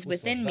anxieties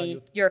within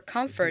me, your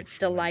comfort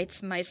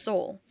delights my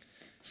soul.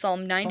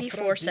 Psalm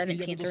 94,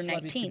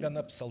 17-19.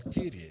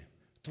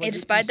 It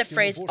is by the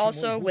phrase,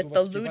 "Also with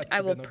the lute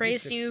I will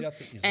praise you,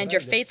 and your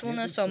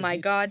faithfulness, O my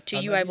God. To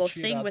you I will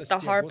sing with the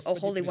harp, O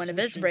Holy One of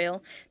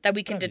Israel," that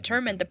we can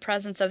determine the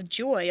presence of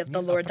joy of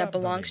the Lord that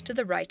belongs to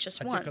the righteous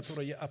ones.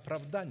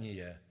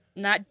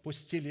 Not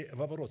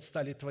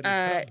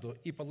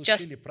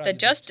just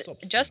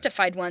the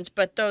justified ones,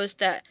 but those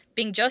that,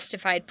 being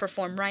justified,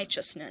 perform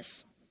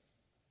righteousness.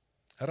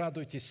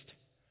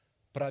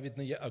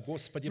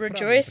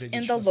 Rejoice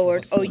in the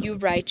Lord, O you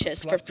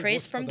righteous, for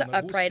praise from the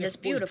upright is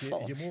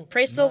beautiful.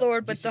 Praise the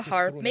Lord with the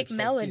harp, make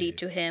melody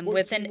to him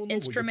with an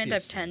instrument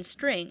of 10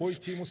 strings.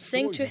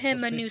 Sing to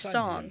him a new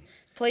song.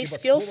 Play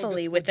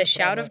skillfully with a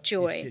shout of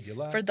joy,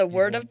 for the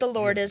word of the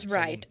Lord is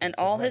right, and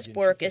all his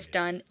work is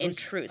done in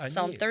truth.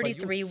 Psalm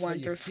 33,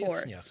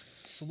 1-4.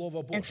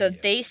 And so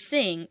they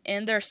sing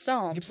in their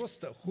psalms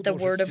the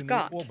word of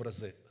God,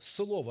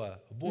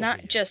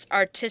 not just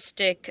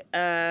artistic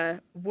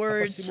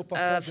words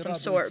of some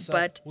sort,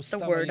 but the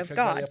word of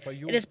God.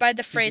 It is by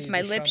the phrase,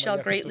 "My lips shall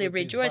greatly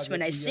rejoice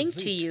when I sing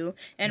to you,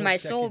 and my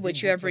soul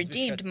which you have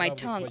redeemed, my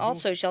tongue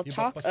also shall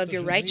talk of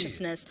your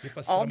righteousness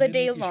all the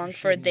day long,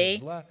 for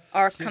they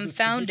are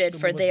confounded,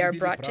 for they are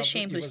brought to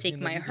shame who seek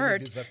my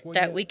hurt,"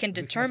 that we can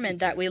determine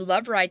that we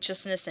love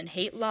righteousness and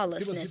hate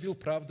lawlessness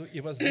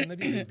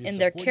in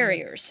their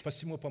carriers.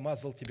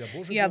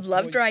 You have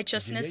loved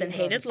righteousness and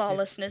hated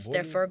lawlessness,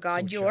 therefore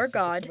God, your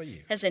God,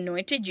 has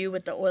anointed you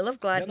with the oil of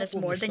gladness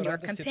more than your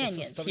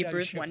companions.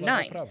 Hebrews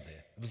 1:9.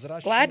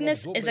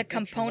 Gladness is a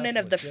component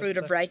of the fruit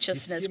of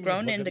righteousness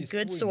grown in the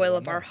good soil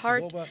of our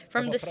heart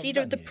from the seed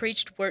of the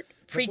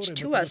preached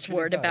to us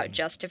word about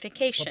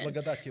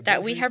justification,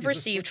 that we have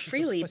received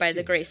freely by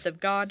the grace of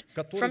God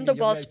from the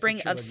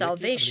wellspring of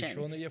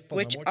salvation,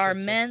 which are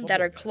men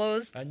that are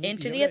clothed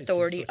into the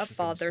authority of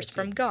fathers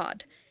from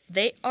God.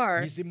 They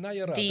are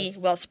the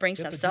wellsprings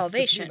of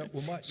salvation.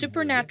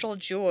 Supernatural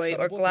joy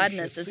or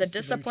gladness is a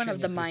discipline of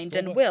the mind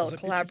and will,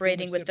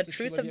 collaborating with the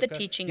truth of the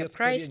teaching of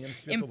Christ,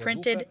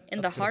 imprinted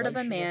in the heart of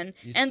a man,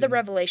 and the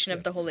revelation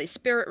of the Holy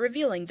Spirit,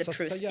 revealing the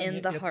truth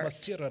in the heart.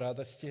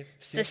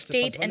 The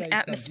state and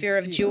atmosphere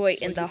of joy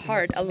in the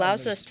heart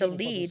allows us to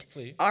lead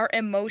our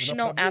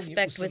emotional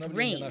aspect with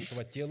reins,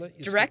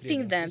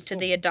 directing them to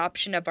the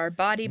adoption of our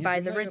body by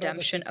the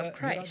redemption of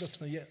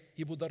Christ.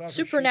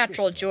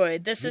 Supernatural joy,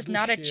 this is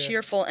not a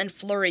cheerful and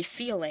flurry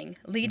feeling,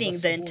 leading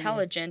the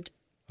intelligent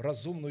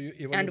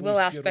and will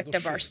aspect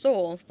of our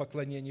soul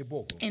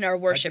in our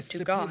worship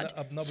to God,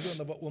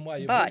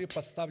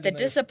 but the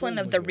discipline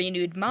of the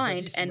renewed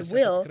mind and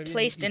will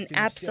placed in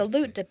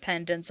absolute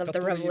dependence of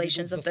the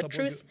revelations of the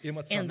truth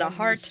in the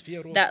heart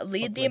that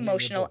lead the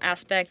emotional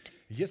aspect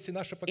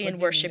in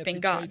worshiping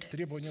God.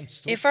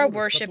 If our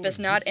worship is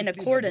not in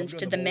accordance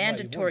to the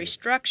mandatory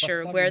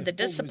structure where the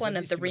discipline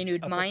of the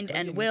renewed mind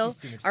and will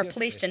are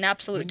placed in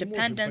absolute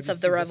dependence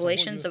of the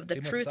revelations of the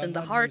truth in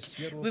the heart,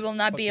 we will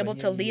not be able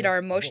to lead our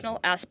emotional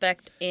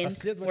aspect in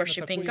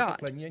worshiping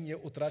God.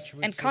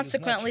 And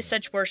consequently,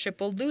 such worship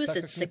will lose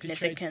its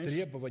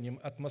significance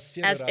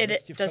as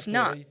it does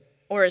not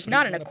or is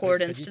not in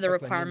accordance to the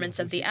requirements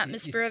of the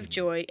atmosphere of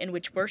joy in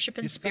which worship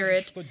in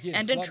spirit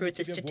and in truth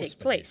is to take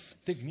place.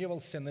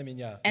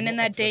 And in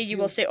that day you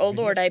will say, "O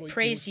Lord, I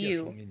praise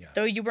you.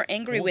 Though you were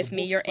angry with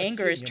me, your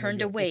anger is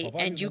turned away,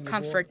 and you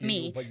comfort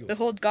me.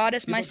 Behold, God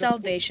is my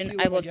salvation.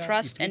 I will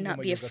trust and not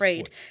be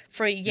afraid.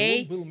 For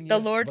yea, the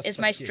Lord is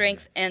my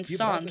strength and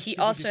song. He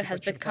also has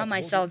become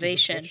my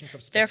salvation.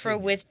 Therefore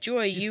with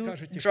joy you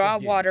draw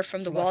water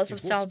from the wells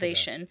of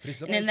salvation.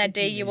 And in that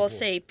day you will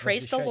say,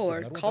 Praise the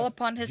Lord, call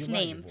upon his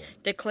name,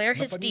 declare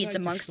his deeds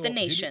amongst the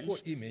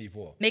nations.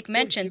 Make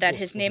mention that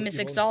his name is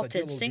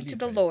exalted, sing to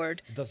the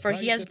Lord, for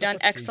he has done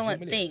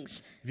excellent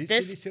things.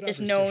 This is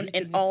known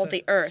in all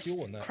the earth.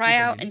 Cry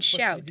out and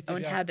shout, O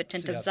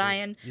inhabitant of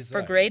Zion,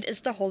 for great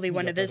is the Holy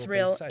One of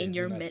Israel in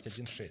your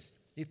midst."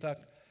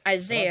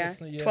 Isaiah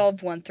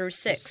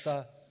 12:1-6.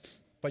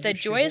 The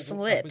joyous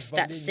lips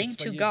that sing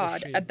to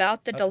God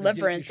about the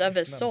deliverance of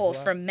his soul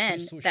from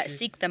men that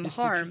seek them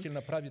harm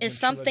is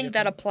something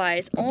that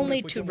applies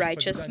only to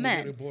righteous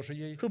men,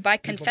 who by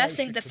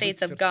confessing the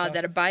faith of God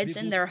that abides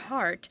in their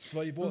heart,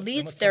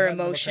 leads their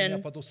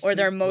emotion or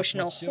their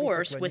emotional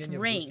horse with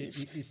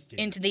reins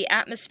into the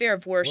atmosphere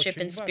of worship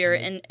in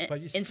spirit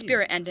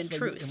and in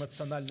truth.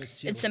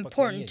 It's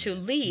important to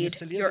lead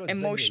your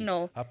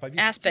emotional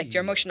aspect,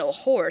 your emotional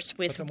horse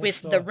with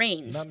the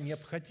reins.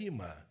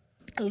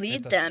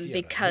 Lead them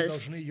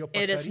because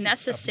it is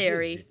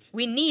necessary.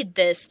 We need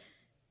this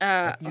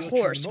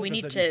horse. We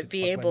need to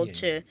be able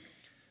to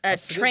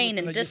train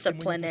and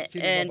discipline it,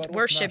 and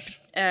worship.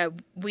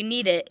 We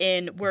need it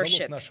in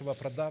worship.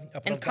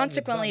 And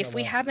consequently, if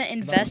we haven't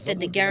invested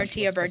the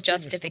guarantee of our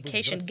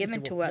justification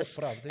given to us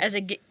as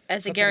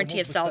a guarantee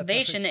of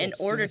salvation in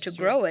order to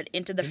grow it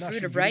into the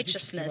fruit of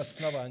righteousness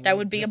that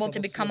would be able to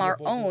become our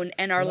own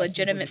and our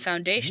legitimate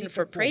foundation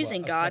for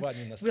praising God,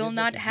 we will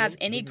not have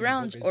any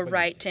grounds or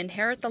right to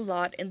inherit the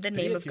lot in the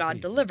name of God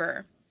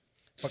Deliverer.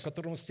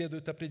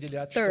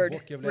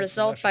 Third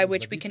result by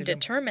which we can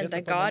determine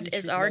that God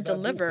is our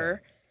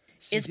deliverer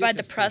is by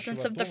the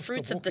presence of the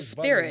fruits of the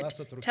Spirit,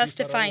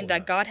 testifying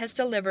that God has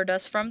delivered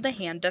us from the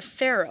hand of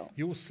Pharaoh.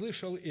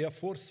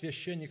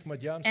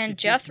 And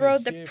Jethro,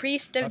 the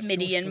priest of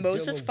Midian,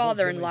 Moses'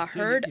 father-in-law,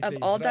 heard of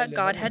all that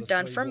God had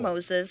done for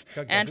Moses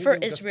and for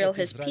Israel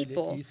his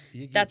people,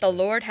 that the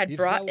Lord had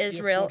brought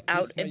Israel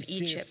out of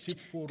Egypt.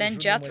 Then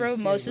Jethro,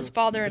 Moses'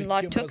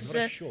 father-in-law, took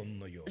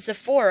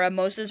Zipporah,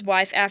 Moses'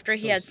 wife, after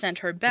he had sent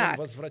her back,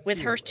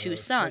 with her 2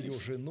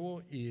 sons.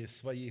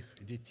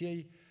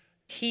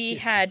 He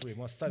had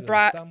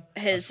brought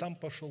his,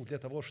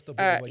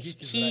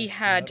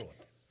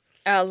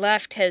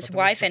 left his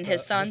wife and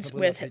his sons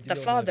with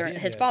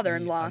his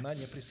father-in-law,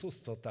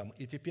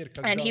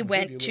 and he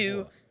went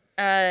to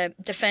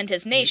defend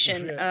his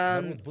nation,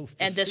 and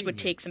this would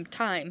take some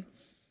time.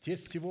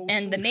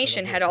 And the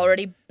nation had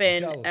already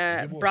been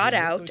brought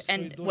out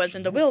and was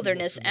in the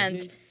wilderness.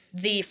 And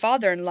the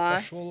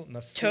father-in-law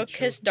took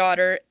his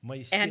daughter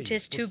and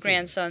his 2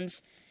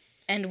 grandsons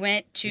and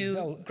went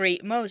to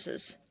greet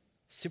Moses.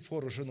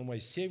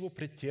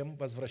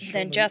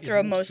 Then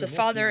Jethro, Moses'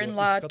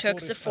 father-in-law, took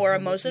Zipporah,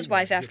 Moses'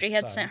 wife, after he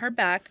had sent her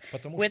back,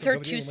 with her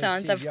 2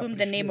 sons, of whom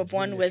the name of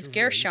one was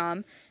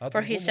Gershom,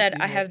 for he said,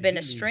 I have been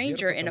a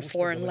stranger in a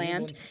foreign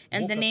land,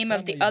 and the name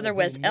of the other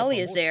was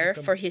Eleazar,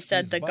 for he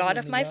said, the God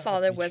of my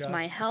father was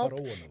my help,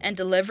 and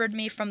delivered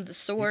me from the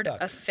sword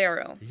of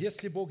Pharaoh.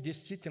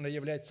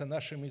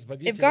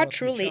 If God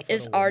truly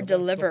is our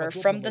deliverer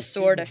from the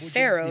sword of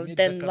Pharaoh,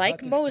 then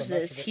like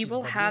Moses, he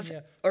will have,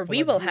 or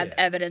we will have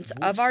evidence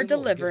of our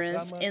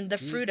deliverance in the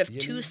fruit of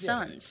 2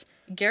 sons,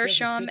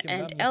 Gershom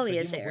and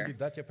Eleazar.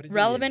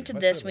 Relevant to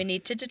this, we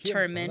need to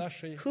determine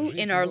who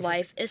in our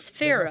life is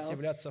Pharaoh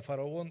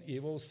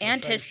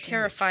and his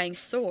terrifying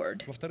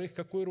sword.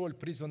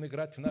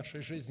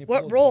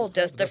 What role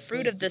does the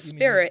fruit of the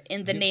Spirit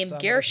in the name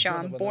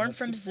Gershom, born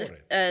from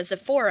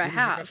Zipporah,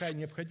 have?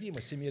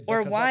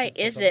 Or why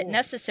is it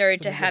necessary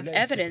to have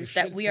evidence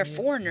that we are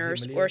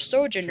foreigners or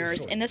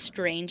sojourners in a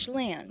strange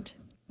land?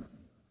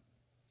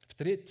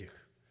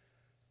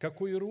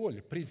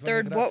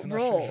 Third, what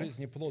role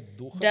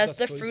does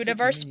the fruit of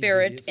our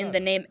Spirit in the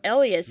name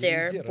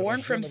Eleazar,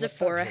 born from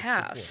Zipporah,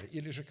 have?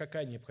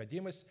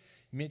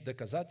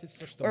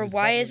 Or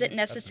why is it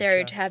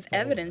necessary to have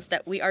evidence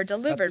that we are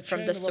delivered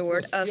from the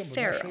sword of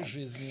Pharaoh?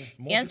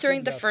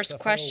 Answering the first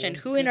question,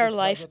 who in our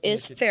life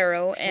is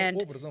Pharaoh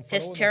and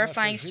his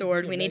terrifying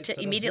sword, we need to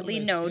immediately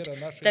note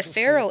that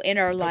Pharaoh in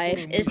our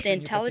life is the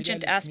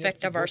intelligent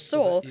aspect of our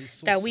soul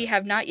that we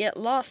have not yet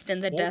lost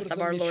in the death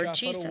of our Lord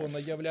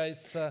Jesus.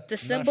 The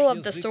symbol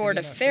of the sword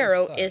of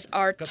Pharaoh is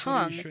our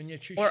tongue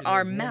or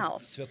our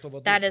mouth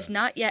that is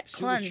not yet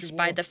cleansed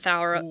by the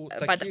fire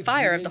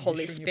of the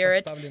Holy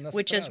Spirit,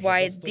 which is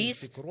why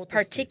these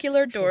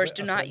particular doors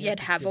do not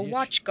yet have a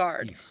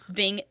watchguard,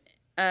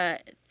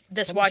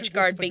 this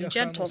watchguard being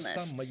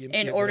gentleness,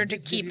 in order to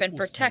keep and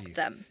protect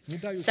them.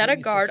 Set a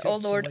guard, O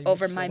Lord,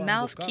 over my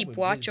mouth, keep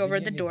watch over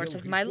the doors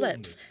of my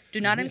lips. Do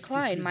not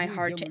incline my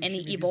heart to any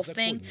evil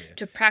thing,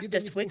 to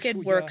practice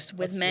wicked works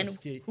with men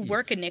who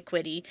work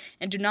iniquity,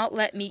 and do not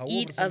let me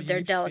eat of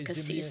their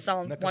delicacies.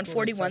 Psalm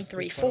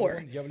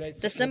 141:3-4.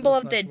 The symbol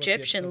of the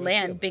Egyptian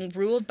land being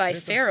ruled by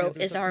Pharaoh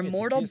is our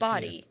mortal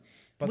body.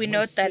 We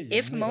note that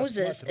if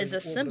Moses is a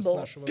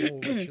symbol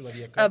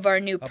of our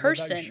new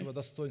person,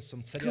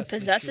 who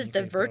possesses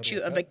the virtue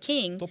of a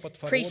king,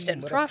 priest,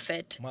 and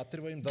prophet,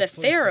 the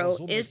Pharaoh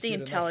is the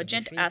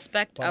intelligent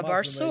aspect of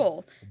our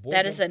soul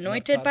that is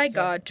anointed by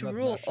God to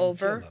rule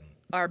over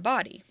our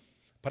body.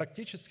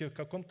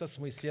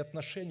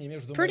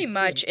 Pretty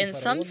much, in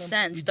some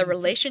sense, the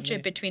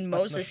relationship between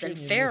Moses and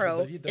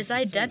Pharaoh is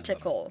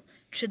identical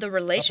to the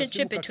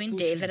relationship between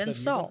David and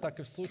Saul.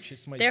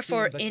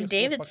 Therefore, in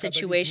David's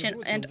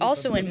situation and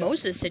also in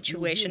Moses'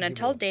 situation,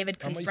 until David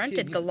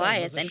confronted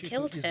Goliath and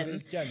killed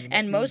him,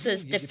 and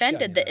Moses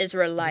defended the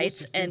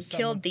Israelites and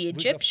killed the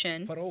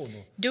Egyptian,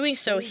 doing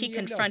so he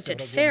confronted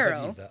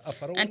Pharaoh.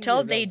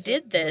 Until they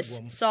did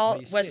this,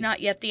 Saul was not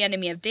yet the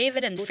enemy of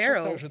David and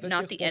Pharaoh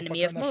not the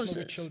enemy of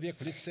Moses.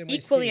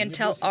 Equally,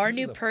 until our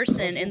new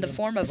person in the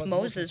form of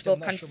Moses will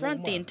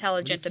confront the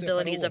intelligent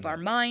abilities of our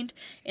mind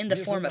in the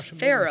form of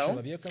Pharaoh,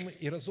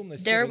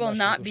 there will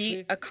not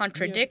be a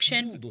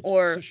contradiction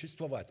or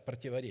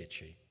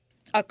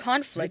a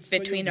conflict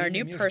between our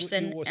new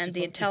person and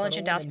the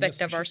intelligent aspect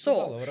of our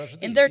soul.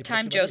 In their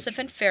time, Joseph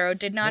and Pharaoh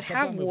did not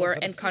have war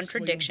and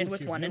contradiction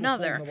with one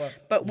another.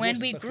 But when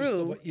we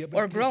grow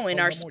in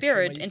our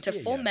spirit into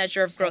full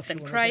measure of growth in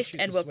Christ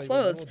and will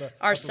clothe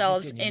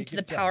ourselves into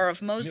the power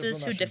of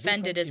Moses, who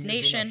defended his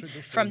nation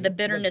from the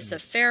bitterness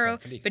of Pharaoh,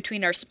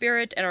 between our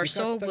spirit and our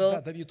soul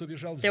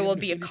there will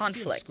be a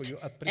conflict.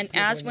 And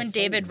as when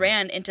David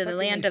ran into the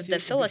land of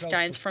the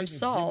Philistines from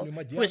Saul,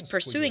 who was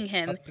pursuing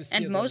him,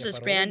 and Moses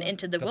ran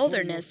into the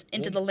wilderness,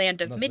 into the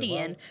land of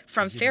Midian,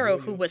 from Pharaoh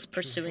who was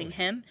pursuing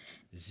him,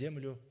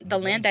 the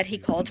land that he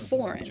called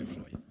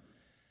foreign.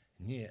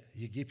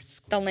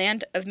 The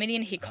land of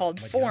Midian he called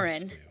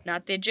foreign,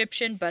 not the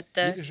Egyptian, but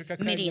the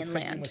Midian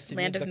land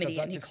of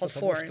Midian he called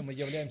foreign.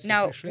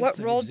 Now, what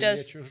role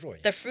does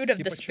the fruit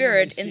of the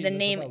Spirit in the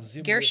name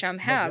Gershom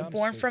have,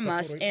 born from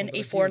us in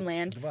a foreign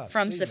land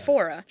from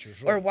Zipporah?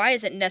 Or why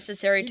is it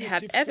necessary to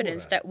have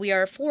evidence that we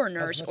are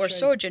foreigners or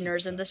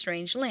sojourners in the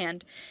strange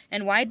land?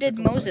 And why did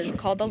Moses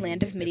call the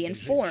land of Midian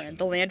foreign,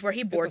 the land where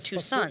he bore 2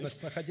 sons?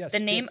 The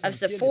name of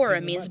Zipporah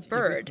means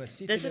bird.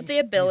 This is the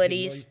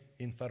ability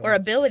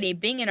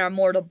being in our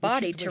mortal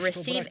body to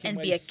receive and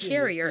be a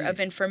carrier of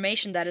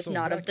information that is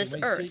not of this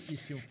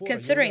earth.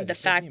 Considering the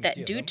fact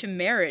that due to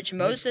marriage,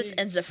 Moses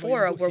and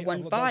Zipporah were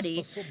one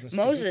body,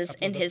 Moses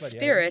in his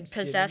spirit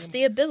possessed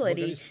the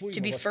ability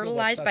to be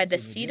fertilized by the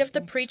seed of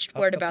the preached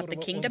word about the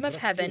kingdom of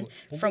heaven,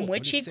 from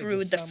which he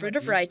grew the fruit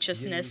of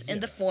righteousness in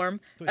the form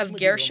of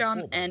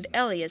Gershom and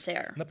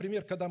Eleazar.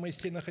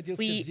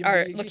 We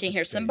are looking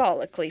here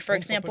symbolically. For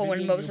example,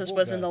 when Moses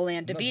was in the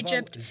land of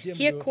Egypt,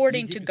 he,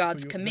 according to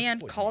God's command,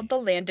 land called the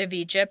land of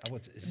Egypt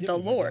the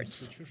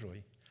Lord's.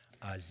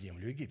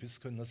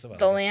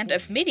 The land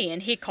of Midian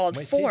he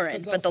called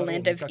foreign, but the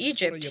land of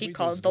Egypt he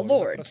called the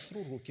Lord's.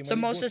 So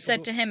Moses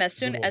said to him, as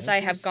soon as I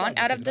have gone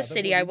out of the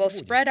city, I will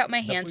spread out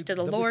my hands to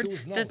the Lord,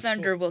 the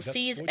thunder will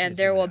cease, and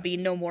there will be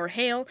no more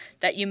hail,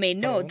 that you may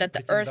know that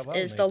the earth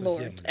is the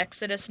Lord's.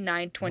 Exodus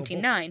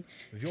 9:29.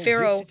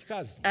 Pharaoh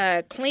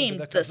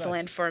claimed this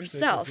land for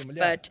himself,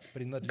 but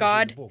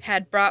God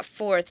had brought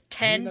forth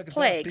 10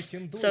 plagues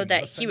so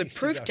that he would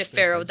prove to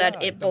Pharaoh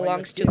that it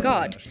belongs to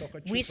God.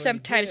 We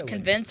sometimes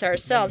convince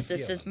ourselves,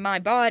 this is my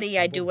body,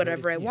 I do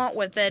whatever I want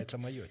with it.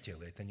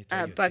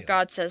 But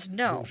God says,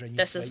 no,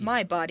 this is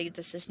my body,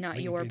 this is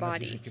not your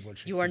body.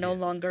 You are no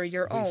longer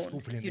your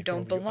own. You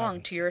don't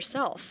belong to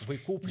yourself.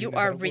 You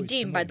are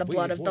redeemed by the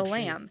blood of the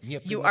Lamb.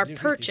 You are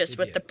purchased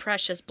with the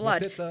precious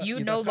blood. You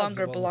no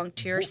longer belong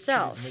to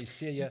yourself.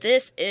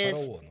 This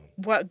is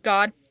what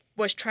God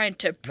was trying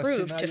to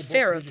prove to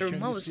Pharaoh through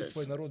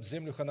Moses.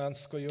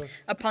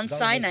 Upon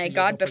Sinai,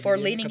 God, before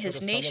leading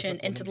his nation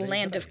into the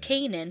land of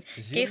Canaan,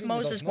 gave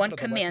Moses one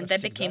command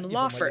that became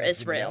law for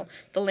Israel.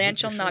 The land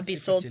shall not be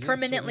sold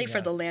permanently,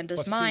 for the land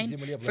is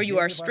mine, for you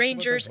are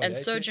strangers and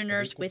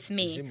sojourners with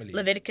me.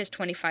 Leviticus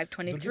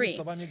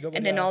 25:23.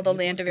 And in all the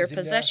land of your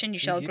possession you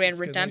shall grant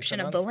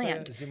redemption of the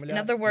land. In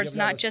other words,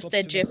 not just the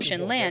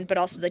Egyptian land, but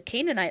also the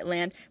Canaanite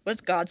land was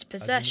God's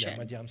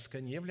possession.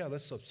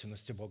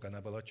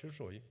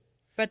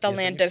 But the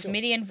land of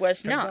Midian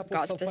was not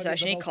God's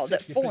possession. He called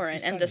it foreign.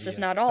 And this is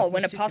not all.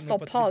 When Apostle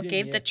Paul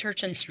gave the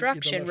church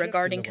instruction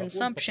regarding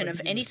consumption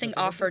of anything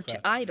offered to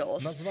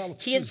idols,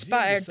 he,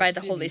 inspired by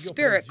the Holy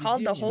Spirit,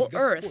 called the whole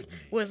earth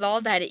with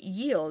all that it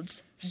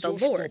yields the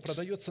Lord's.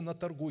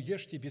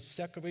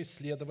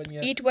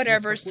 Eat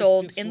whatever is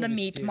sold in the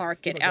meat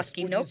market,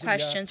 asking no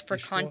questions for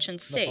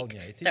conscience' sake.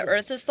 The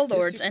earth is the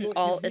Lord's and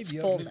all its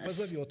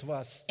fullness.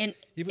 And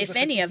if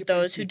any of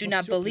those who do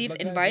not believe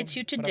invites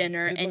you to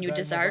dinner and you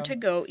desire to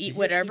go, eat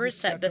whatever is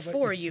set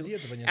before you,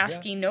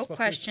 asking no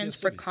questions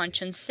for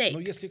conscience'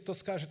 sake.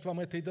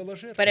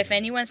 But if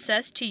anyone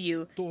says to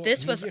you,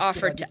 this was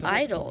offered to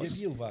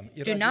idols,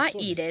 do not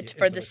eat it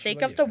for the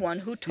sake of the one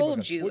who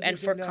told you and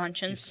for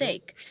conscience'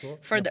 sake.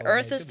 For the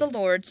earth is the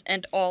Lord's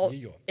and all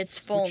its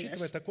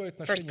fullness.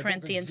 1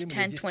 Corinthians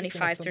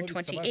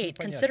 10:25-28.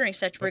 Considering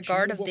such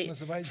regard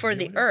for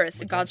the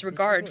earth, God's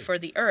regard for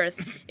the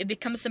earth, it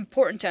becomes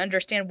important to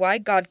understand why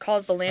God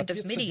calls the land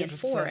of Midian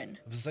foreign.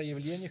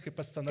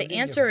 The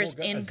answer is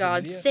in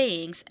God's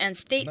sayings and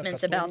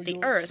statements about the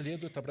earth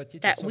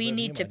that we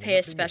need to pay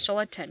a special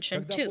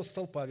attention to.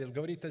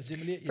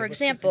 For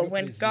example,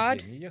 when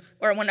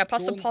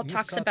Apostle Paul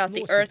talks about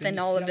the earth and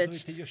all of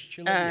its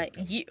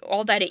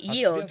all that it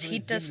yields,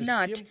 he does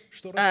not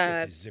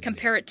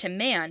compare it to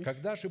man,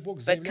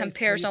 but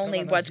compares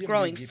only what's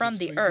growing from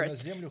the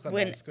earth.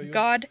 When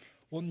God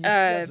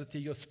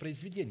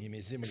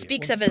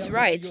speaks of his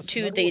rights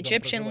to the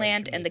Egyptian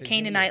land and the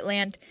Canaanite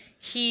land,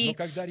 he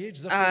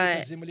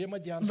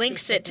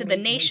links it to the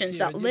nations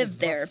that live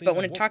there. But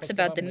when it talks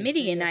about the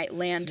Midianite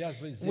land,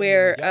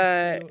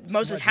 where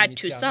Moses had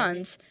 2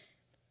 sons,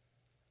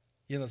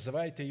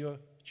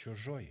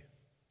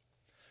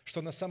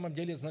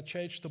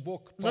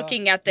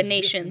 looking at the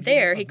nation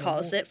there, he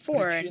calls it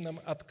foreign.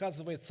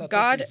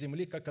 God,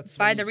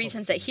 by the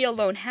reasons that he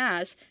alone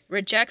has,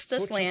 rejects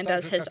this land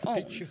as his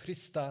own.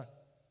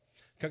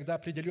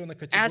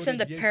 As in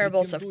the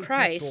parables of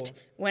Christ,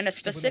 when a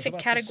specific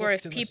category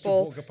of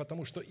people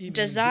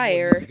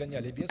desire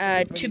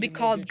to be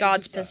called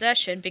God's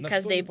possession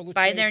because they,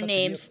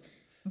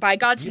 by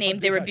God's name,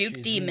 they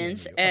rebuke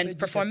demons and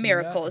perform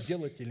miracles,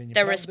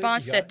 the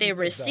response that they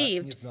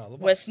received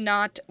was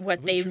not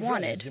what they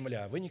wanted.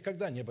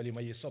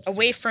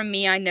 Away from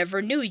me, I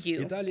never knew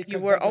you. You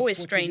were always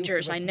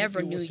strangers, I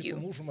never knew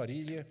you.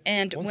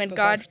 And when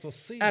God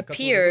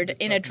appeared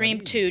in a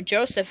dream to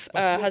Joseph,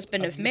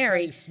 husband of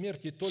Mary,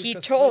 he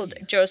told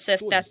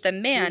Joseph that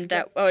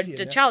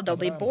the child that will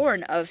be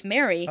born of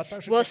Mary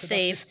will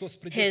save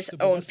his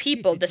own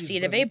people, the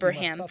seed of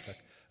Abraham.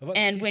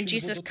 And when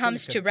Jesus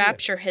comes to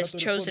rapture his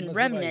chosen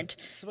remnant,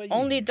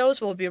 only those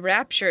will be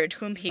raptured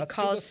whom he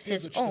calls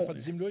his own.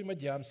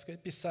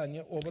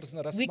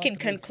 We can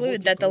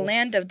conclude that the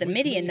land of the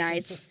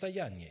Midianites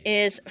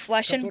is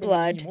flesh and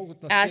blood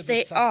as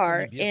they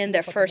are in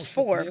their first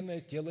form,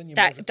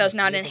 that does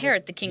not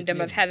inherit the kingdom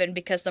of heaven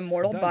because the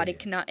mortal body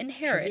cannot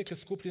inherit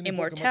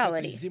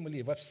immortality.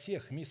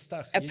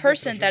 A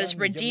person that is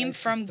redeemed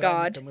from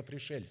God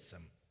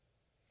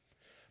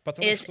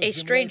is a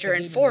stranger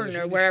and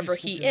foreigner wherever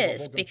he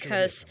is,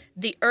 because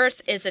the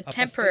earth is a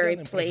temporary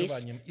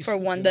place for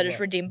one that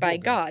is redeemed by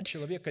God.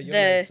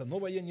 The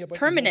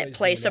permanent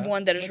place of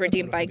one that is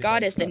redeemed by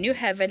God is the new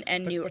heaven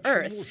and new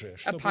earth,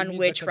 upon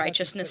which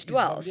righteousness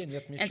dwells.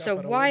 And so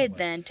why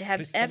then to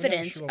have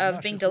evidence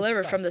of being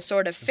delivered from the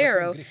sword of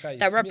Pharaoh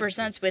that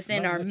represents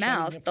within our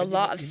mouth the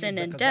law of sin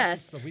and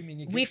death,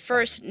 we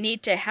first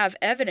need to have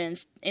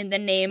evidence in the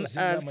name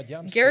of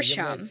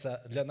Gershom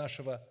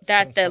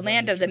that the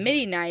land of the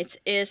Midianites Midianites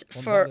is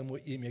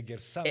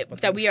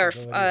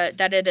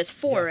that it is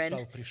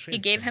foreign. He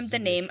gave him the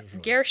name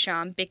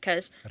Gershom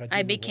because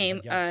I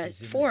became a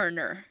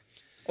foreigner,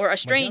 or a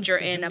stranger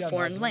in a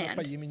foreign land.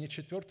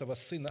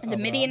 The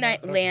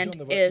Midianite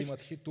land is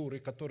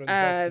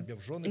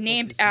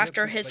named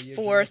after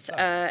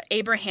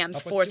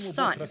Abraham's fourth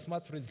son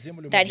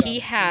that he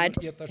had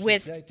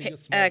with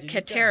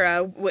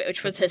Keturah,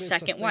 which was his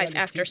second wife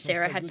after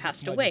Sarah had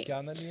passed away.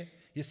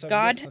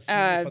 God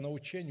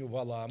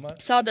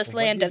saw this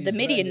land of the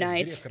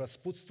Midianites,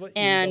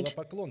 and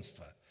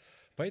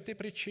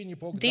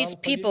these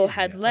people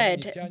had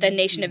led the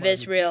nation of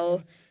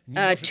Israel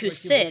to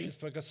sin,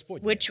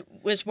 which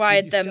was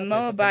why the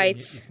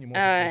Moabites,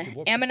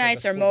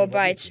 Ammonites or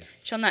Moabites,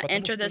 shall not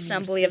enter the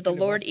assembly of the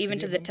Lord even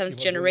to the 10th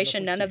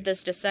generation. None of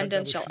this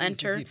descendants shall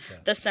enter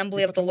the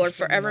assembly of the Lord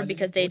forever,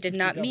 because they did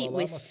not meet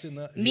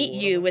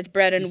you with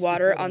bread and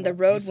water on the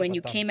road when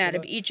you came out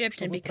of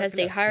Egypt, and because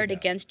they hired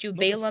against you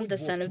Balaam the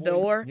son of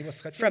Beor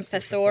from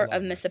Pethor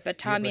of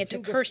Mesopotamia to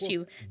curse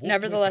you.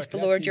 Nevertheless, the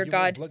Lord your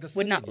God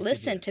would not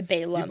listen to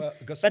Balaam,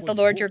 but the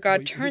Lord your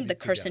God turned the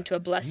curse into a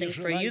blessing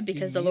for you,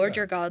 because the Lord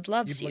your God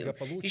loves you.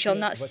 You shall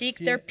not seek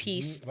their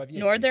peace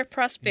nor their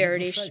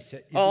prosperity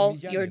all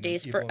your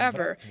days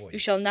forever. You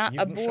shall not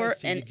abhor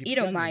an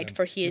Edomite,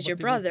 for he is your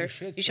brother.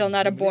 You shall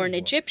not abhor an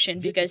Egyptian,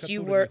 because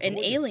you were an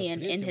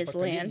alien in his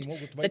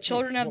land. The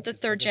children of the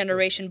third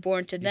generation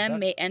born to them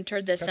may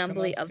enter the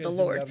assembly of the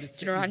Lord.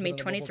 Deuteronomy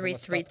 23,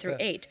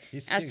 3-8.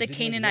 As the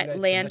Canaanite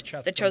land,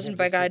 the chosen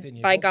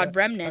by God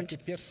remnant,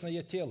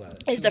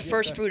 is the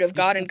first fruit of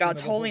God and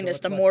God's holiness,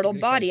 the mortal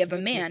body of a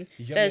man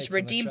that is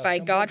redeemed by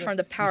God from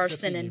the power of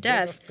sin and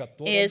death,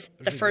 is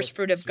the first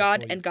fruit of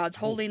God and God's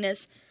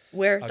holiness,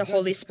 where the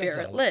Holy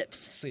Spirit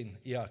lives.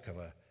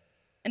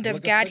 And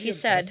of Gad he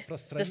said,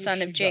 the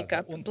son of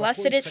Jacob,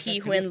 Blessed is he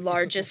who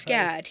enlarges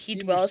Gad. He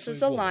dwells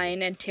as a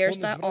lion and tears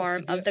the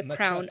arm of the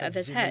crown of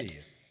his head.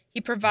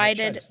 He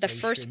provided the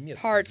first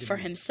part for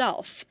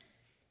himself,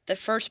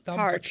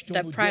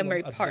 the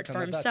primary part for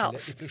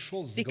himself.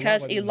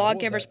 Because a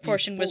lawgiver's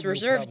portion was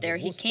reserved there,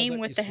 he came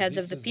with the heads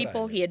of the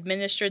people, he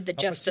administered the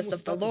justice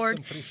of the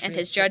Lord and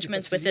his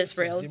judgments with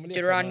Israel.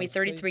 Deuteronomy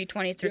 33,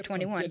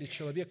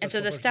 20-21. And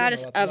so the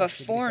status of a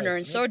foreigner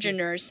and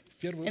sojourners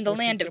in the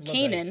land of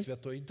Canaan,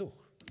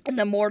 and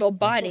the mortal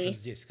body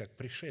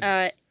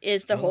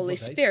is the Holy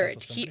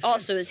Spirit. He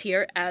also is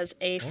here as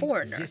a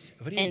foreigner,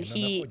 and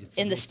he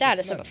in the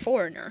status of a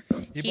foreigner.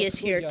 He is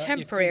here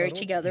temporary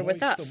together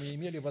with us.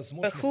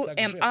 But who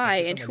am I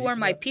and who are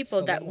my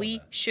people that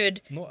we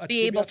should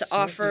be able to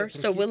offer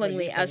so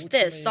willingly as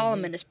this?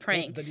 Solomon is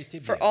praying.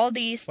 For all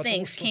these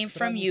things came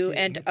from you,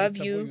 and of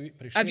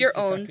your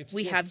own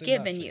we have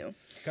given you.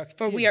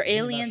 For we are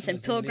aliens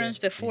and pilgrims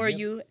before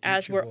you,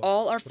 as were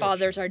all our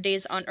fathers. Our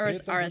days on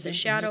earth are as a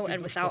shadow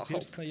and without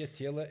hope. 1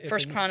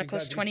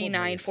 Chronicles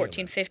 29,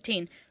 14,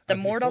 15. The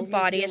mortal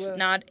body is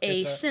not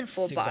a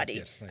sinful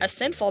body. A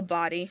sinful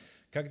body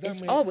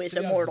is always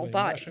a mortal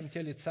body.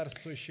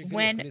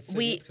 When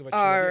we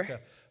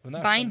are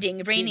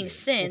reigning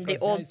sin, the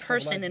old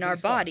person in our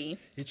body,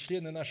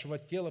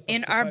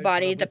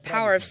 the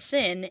power of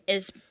sin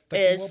is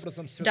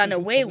done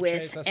away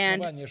with,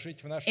 and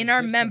in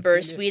our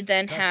members we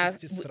then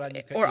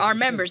our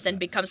members then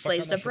become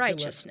slaves of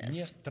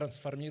righteousness.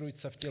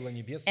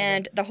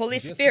 And the Holy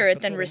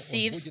Spirit then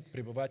receives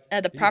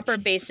the proper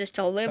basis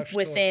to live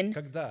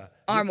within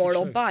our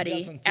mortal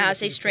body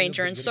as a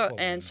stranger and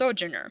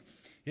sojourner.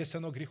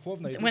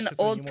 When the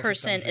old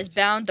person is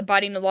bound, the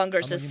body no longer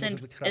is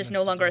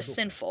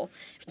sinful.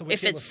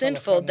 If it's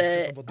sinful,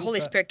 the Holy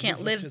Spirit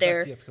can't live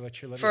there.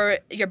 For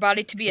your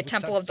body to be a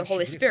temple of the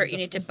Holy Spirit, you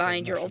need to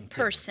bind your old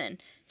person,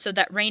 so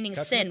that reigning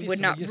sin would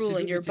not rule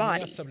in your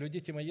body.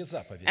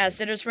 As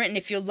it is written,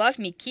 if you love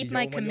me, keep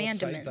my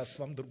commandments.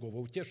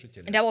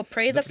 And I will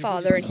pray the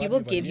Father, and he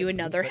will give you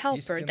another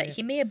helper, that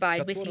he may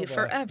abide with you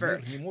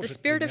forever, the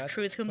Spirit of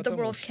truth, whom the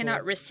world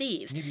cannot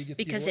receive,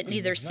 because it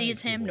neither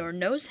sees him nor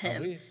knows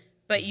him.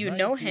 But you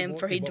know him,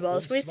 for he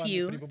dwells with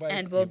you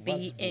and will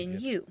be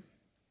in you.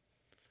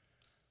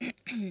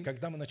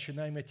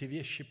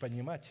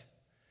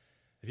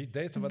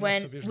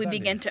 When we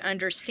begin to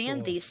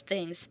understand these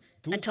things,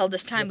 until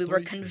this time we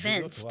were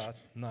convinced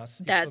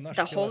that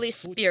the Holy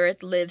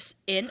Spirit lives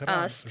in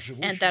us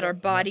and that our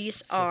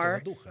bodies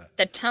are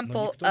the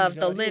temple of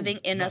the living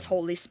in us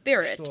Holy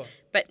Spirit.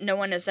 But no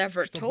one has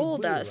ever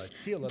told us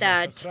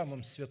that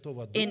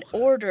in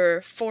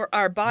order for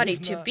our body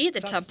to be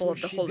the temple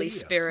of the Holy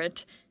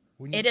Spirit,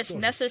 it is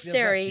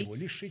necessary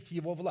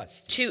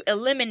to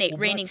eliminate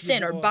reigning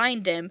sin or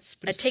bind him,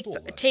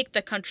 take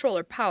the control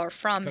or power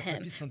from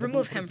him,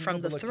 remove him from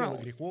the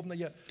throne,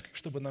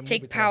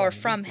 take power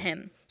from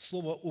him.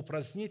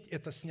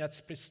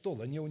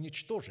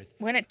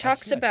 When it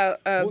talks about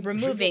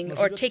removing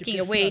or taking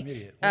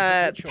away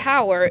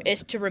power,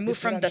 is to remove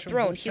from the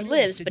throne. He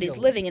lives, but he's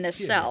living in a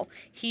cell.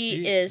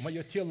 He is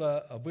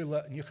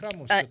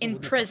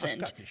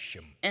imprisoned.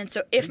 And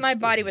so if my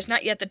body was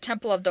not yet the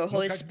temple of the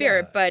Holy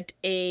Spirit, but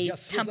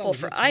construct a temple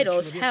for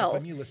idols,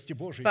 hell.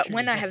 But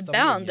when I have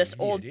bound this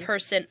old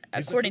person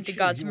according to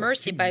God's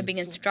mercy by being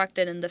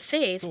instructed in the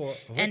faith,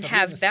 and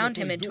have bound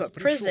him into a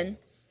prison,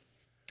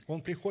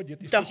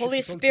 the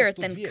Holy Spirit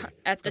then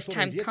at this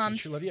time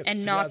comes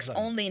and knocks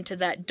only into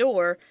that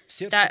door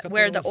that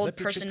where the old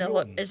person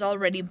is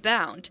already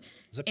bound,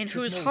 in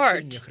whose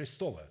heart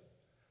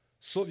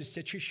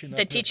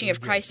the teaching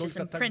of Christ is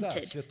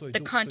imprinted. The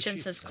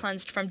conscience is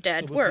cleansed from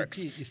dead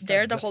works.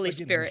 There the Holy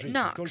Spirit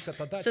knocks,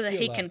 so that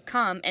he can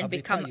come and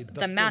become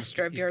the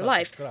master of your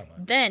life.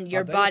 Then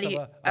your body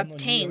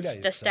obtains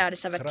the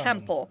status of a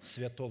temple.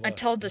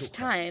 Until this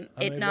time,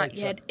 it not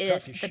yet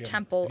is the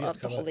temple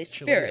of the Holy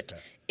Spirit.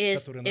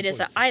 It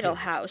is an idol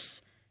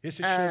house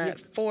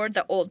for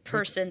the old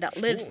person that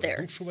lives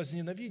there.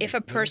 If a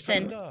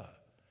person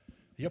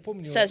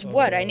says,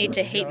 "What? I need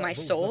to hate my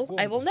soul?"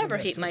 I will never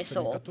hate my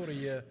soul.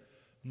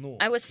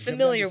 I was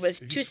familiar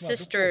with two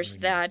sisters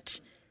that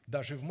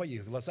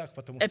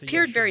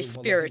appeared very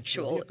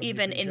spiritual,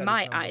 even in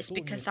my eyes,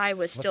 because I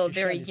was still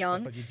very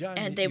young,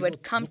 and they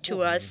would come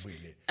to us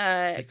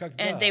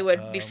and they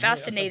would be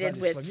fascinated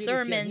with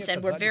sermons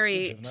and were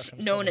very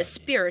known as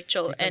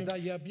spiritual. And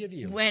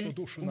when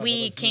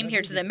we came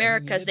here to the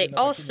Americas, they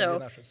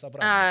also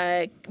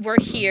were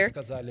here.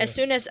 As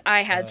soon as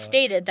I had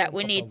stated that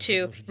we need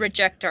to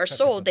reject our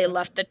soul, they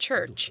left the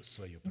church.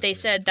 They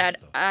said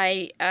that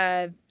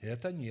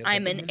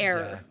I'm in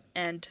error.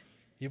 And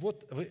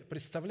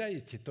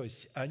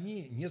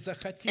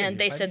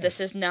they said this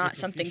is not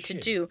something to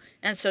do.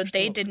 And so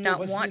they did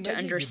not want to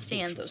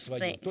understand those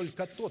things.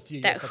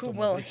 That who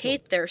will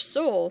hate their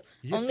soul,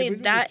 only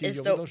that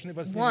is the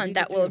one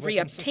that will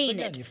reobtain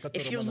it.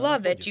 If you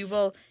love it, you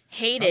will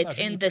hate it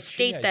in the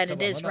state that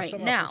it is right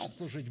now.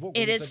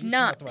 It is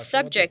not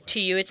subject to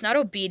you. It's not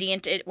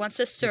obedient. It wants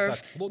to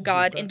serve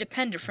God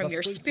independent from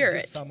your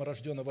spirit.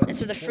 And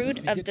so the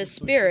fruit of the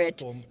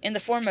Spirit in the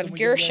form of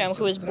Gershom,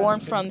 who is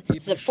born from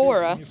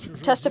Zipporah,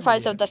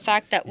 testifies of the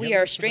fact that we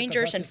are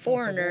strangers and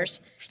foreigners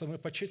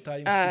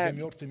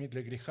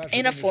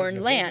in a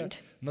foreign land.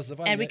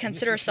 And we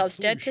consider ourselves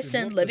dead to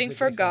sin, living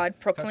for God,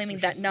 proclaiming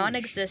that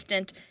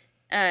non-existent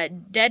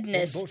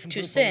deadness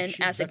to sin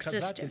as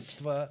existent.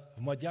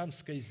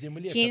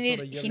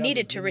 He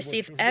needed to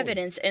receive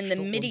evidence in the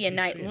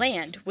Midianite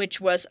land,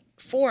 which was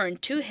foreign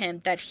to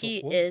him, that he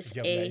is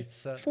a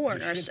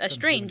foreigner, a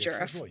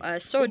stranger, a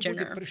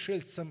sojourner.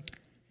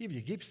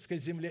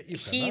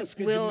 He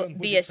will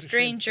be a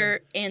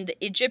stranger in the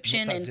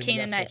Egyptian and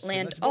Canaanite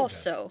land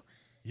also.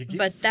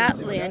 But that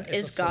land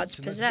is God's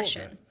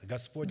possession.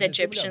 The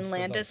Egyptian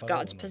land is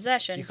God's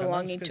possession,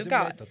 belonging to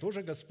God.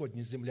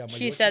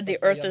 He said the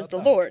earth is the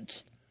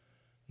Lord's.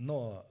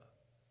 The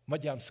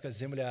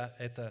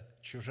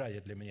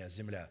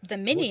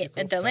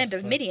land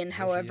of Midian,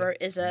 however,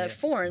 is a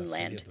foreign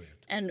land,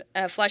 and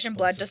flesh and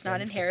blood does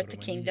not inherit the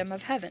kingdom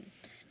of heaven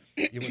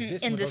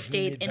in the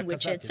state in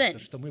which it's in.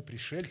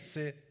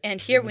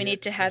 And here we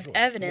need to have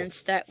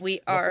evidence that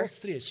we are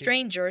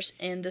strangers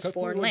in this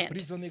foreign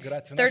land.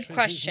 Third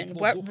question,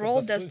 what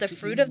role does the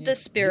fruit of the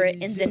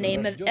Spirit in the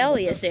name of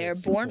Eliezer,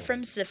 born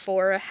from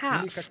Zipporah,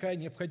 have?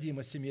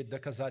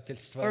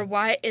 Or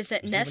why is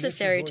it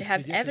necessary to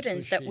have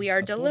evidence that we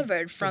are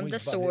delivered from the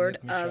sword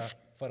of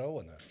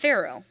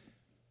Pharaoh?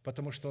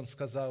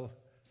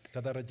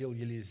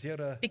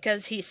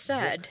 Because he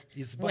said,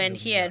 when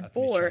he had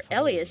bore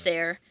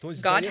Eliezer,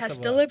 God has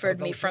delivered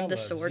me from the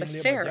sword of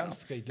Pharaoh.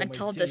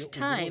 Until this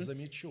time,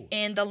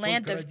 in the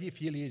land of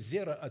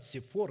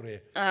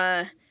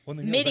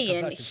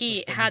Midian,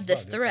 he had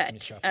this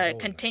threat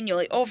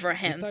continually over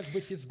him,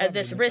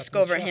 this risk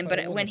over him.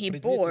 But when he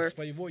bore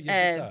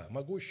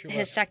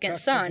his second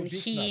son,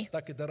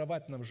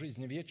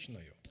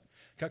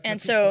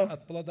 and so,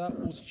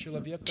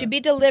 to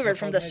be delivered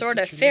from the sword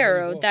of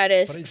Pharaoh, that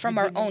is from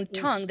our own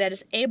tongue, that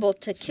is able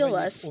to kill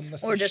us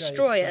or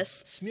destroy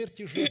us,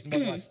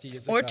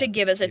 or to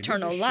give us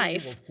eternal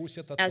life,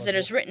 as it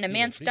is written, a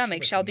man's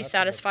stomach shall be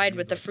satisfied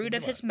with the fruit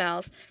of his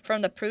mouth,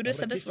 from the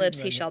produce of his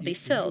lips he shall be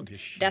filled.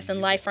 Death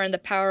and life are in the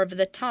power of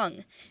the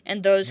tongue,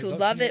 and those who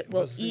love it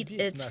will eat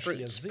its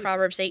fruits.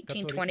 Proverbs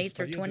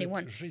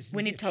 18:20-21.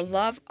 We need to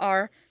love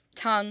our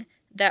tongue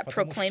that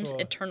proclaims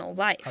eternal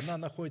life,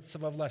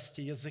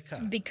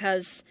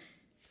 because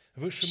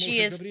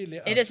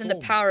it is in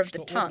the power of the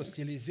tongue.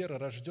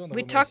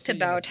 We talked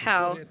about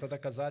how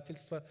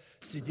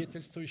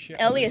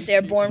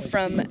Eliezer, born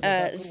from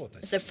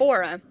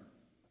Zipporah,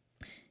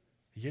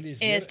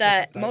 is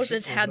that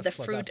Moses had the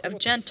fruit of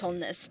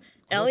gentleness.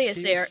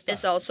 Eliezer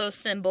is also a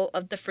symbol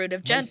of the fruit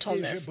of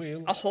gentleness,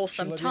 a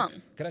wholesome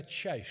tongue.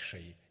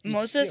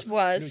 Moses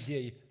was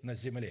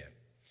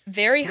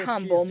very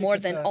humble, more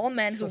than all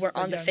men who were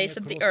on the face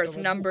of the earth,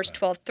 Numbers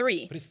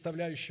 12:3.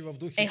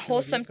 A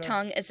wholesome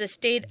tongue is a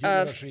state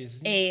of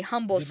a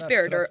humble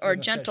spirit or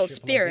gentle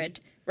spirit,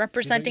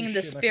 representing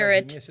the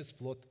spirit,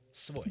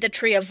 the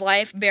tree of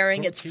life,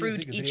 bearing its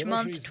fruit each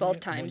month 12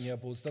 times.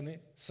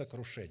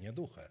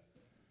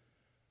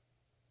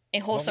 A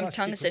wholesome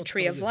tongue is a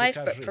tree of life,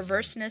 but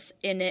perverseness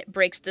in it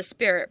breaks the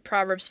spirit.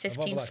 Proverbs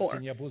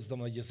 15:4.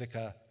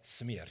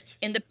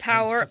 In the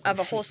power of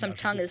a wholesome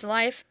tongue is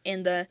life.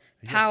 In the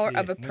power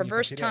of a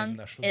perverse tongue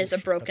is a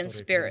broken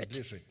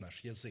spirit.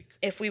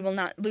 If we will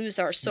not lose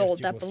our soul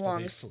that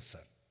belongs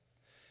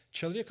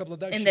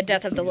in the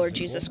death of the Lord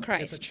Jesus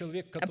Christ.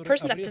 A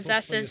person that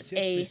possesses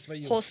a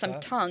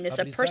wholesome tongue is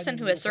a person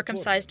who has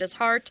circumcised his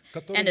heart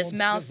and his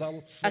mouth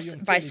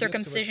by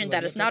circumcision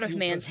that is not of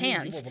man's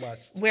hands,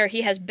 where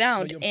he has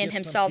bound in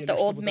himself the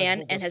old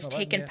man and has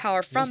taken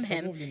power from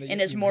him in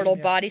his mortal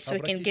body so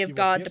he can give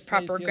God the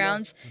proper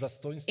grounds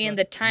in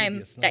the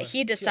time that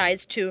he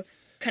decides to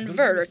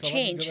convert or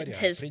change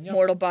his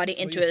mortal body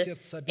into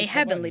a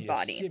heavenly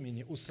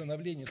body.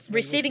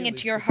 Receiving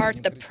into your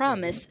heart the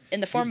promise in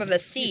the form of a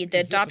seed,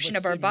 the adoption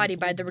of our body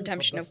by the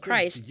redemption of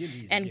Christ,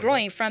 and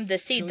growing from the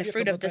seed the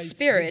fruit of the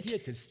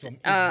Spirit,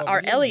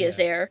 our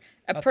Eliezer,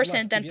 a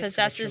person then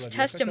possesses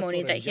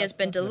testimony that he has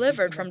been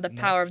delivered from the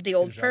power of the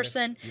old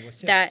person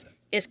that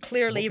is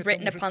clearly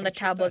written upon the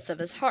tablets of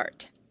his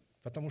heart.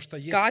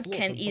 God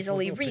can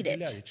easily read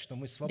it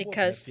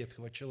because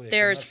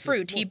there's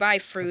fruit. He by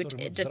fruit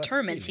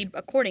determines. He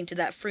according to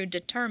that fruit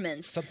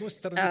determines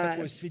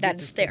that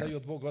it's there.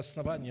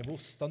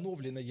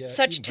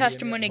 Such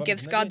testimony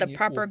gives God the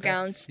proper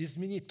grounds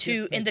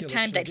to, in the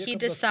time that He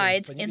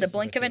decides, in the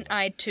blink of an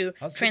eye, to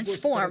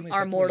transform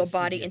our mortal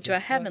body into a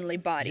heavenly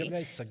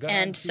body.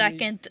 And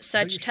second,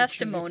 such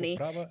testimony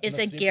is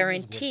a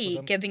guarantee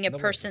giving a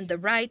person the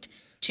right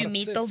to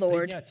meet the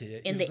Lord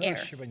in the air.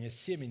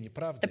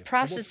 The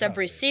process of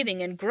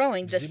receiving and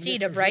growing the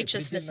seed of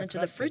righteousness into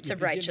the fruits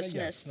of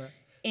righteousness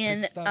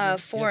in a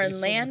foreign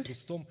land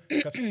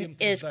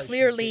is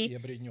clearly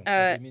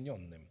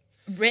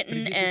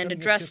written and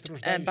addressed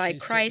by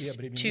Christ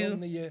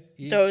to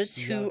those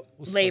who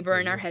labor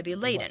and are heavy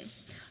laden.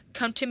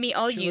 Come to me,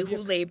 all you who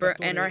labor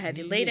and are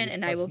heavy laden,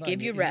 and I will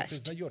give you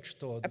rest.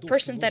 A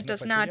person that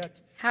does not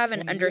have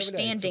an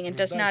understanding and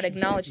does not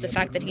acknowledge the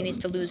fact that he needs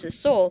to lose his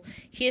soul,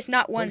 he is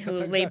not one who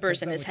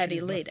labors and is heavy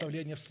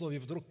laden.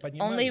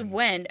 Only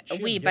when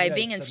we, by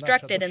being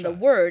instructed in the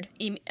Word,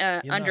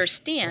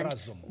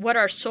 understand what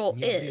our soul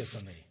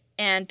is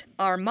and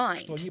our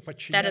mind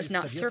that is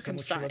not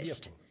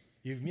circumcised,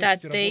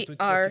 that they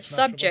are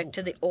subject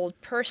to the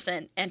old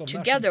person and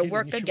together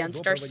work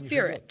against our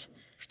spirit,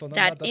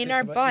 that in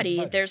our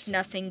body there's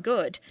nothing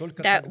good,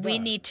 that we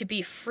need to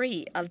be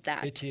free of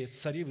that.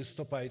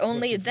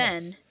 Only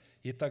then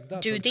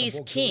do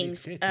these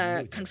kings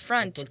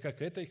confront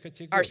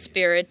our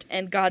spirit,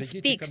 and God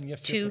speaks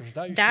to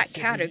that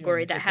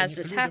category that has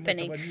this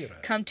happening.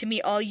 Come to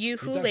me, all you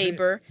who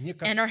labor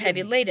and are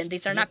heavy laden.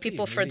 These are not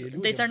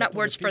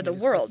words for the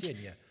world,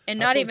 and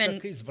not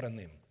even.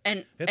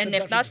 And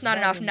if that's not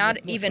enough, not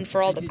even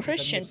for all the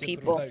Christian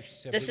people,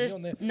 this is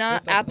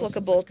not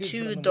applicable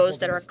to those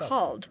that are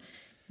called.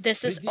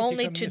 This is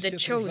only to the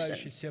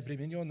chosen.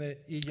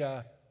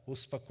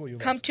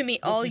 Come to me,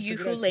 all you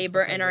who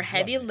labor and are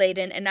heavy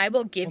laden, and I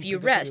will give you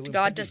rest.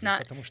 God does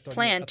not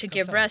plan to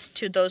give rest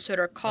to those who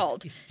are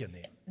called.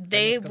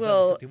 They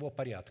will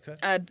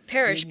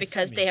perish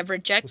because they have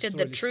rejected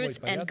the truth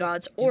and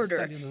God's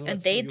order, and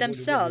they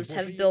themselves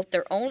have built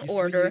their own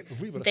order.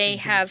 They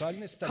have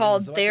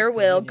called their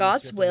will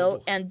God's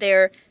will, and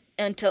their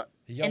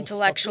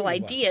intellectual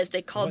ideas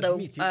they call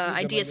the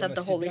ideas of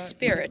the Holy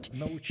Spirit.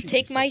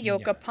 Take my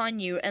yoke upon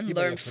you and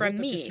learn from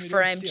me,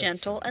 for I am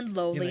gentle and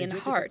lowly in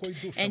heart,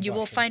 and you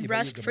will find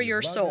rest for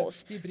your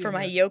souls. For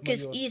my yoke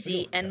is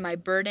easy and my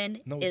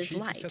burden is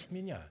light.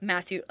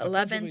 Matthew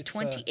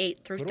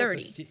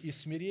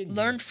 11:28-30.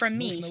 Learn from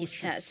me, he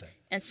says.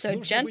 And so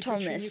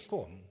gentleness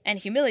and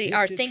humility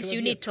are things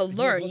you need to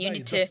learn. You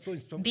need to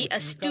be a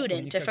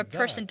student. If a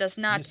person does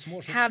not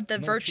have the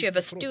virtue of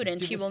a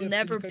student, he will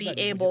never be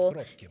able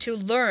to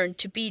learn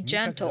to be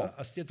gentle.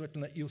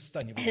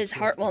 His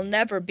heart will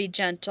never be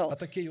gentle,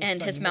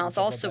 and his mouth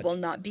also will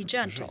not be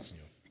gentle.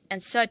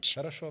 And such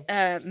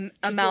a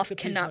mouth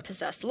cannot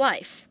possess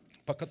life.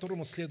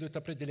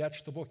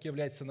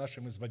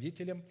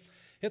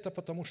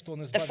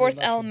 The fourth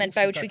element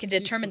by which we can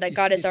determine that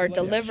God is our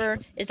deliverer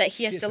is that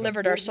He has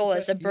delivered our soul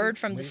as a bird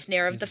from the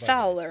snare of the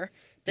fowler.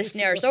 The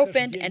snare is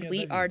opened, and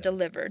we are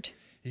delivered.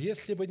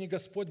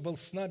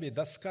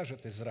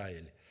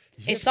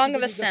 A song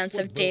of ascents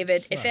of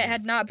David. If it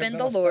had not been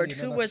the Lord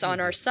who was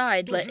on our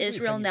side, let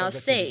Israel now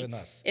say,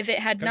 if it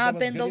had not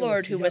been the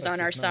Lord who was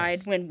on our side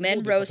when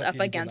men rose up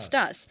against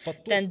us,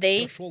 then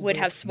they would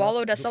have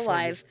swallowed us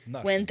alive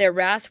when their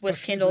wrath was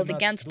kindled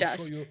against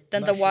us.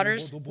 Then the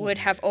waters would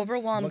have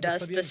overwhelmed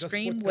us, the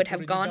stream would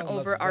have gone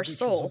over our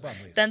soul.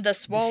 Then the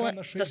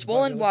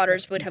swollen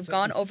waters would have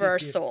gone over our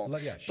soul.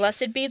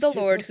 Blessed be the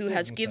Lord who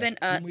has given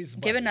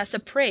us a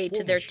prey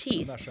to their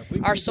teeth.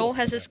 Our soul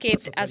has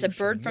escaped as a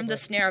bird from the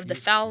snare of the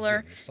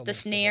fowler. The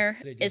snare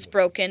is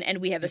broken, and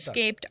we have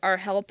escaped. Our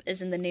help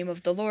is in the name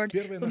of the Lord,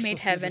 who made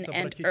heaven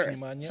and earth.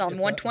 Psalm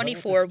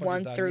 124,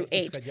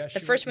 1-8.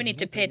 The first we need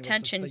to pay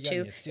attention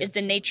to is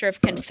the nature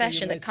of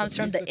confession that comes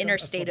from the inner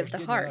state of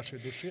the heart,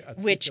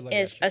 which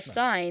is a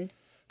sign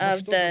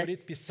of the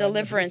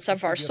deliverance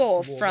of our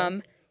soul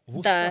from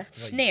the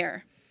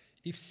snare.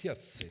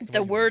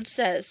 The word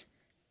says,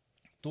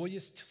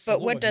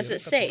 but what does it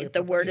say?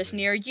 The word is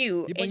near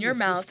you, in your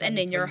mouth and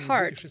in your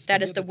heart.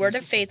 That is the word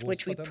of faith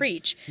which we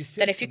preach,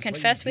 that if you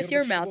confess with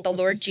your mouth the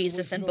Lord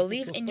Jesus and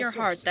believe in your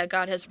heart that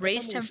God has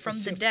raised him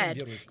from the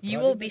dead, you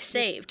will be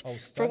saved.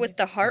 For with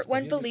the heart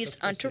one believes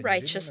unto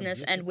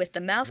righteousness, and with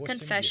the mouth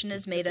confession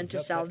is made unto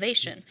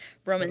salvation.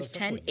 Romans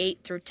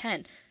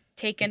 10:8-10,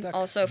 taken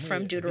also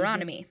from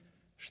Deuteronomy.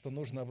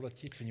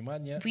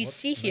 We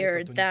see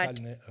here that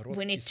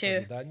we need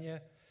to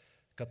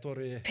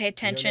pay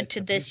attention to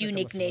this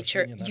unique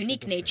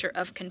nature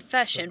of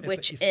confession,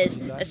 which is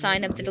a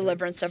sign of the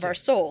deliverance of our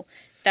soul,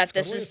 that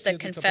this is the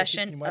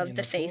confession of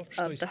the faith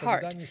of the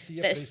heart.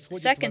 The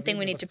second thing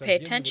we need to pay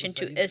attention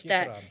to is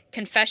that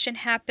confession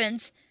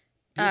happens.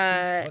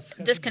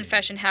 This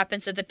confession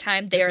happens at the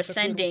time they are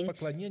ascending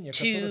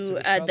to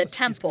the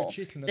temple.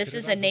 This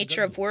is a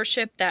nature of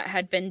worship that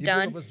had been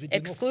done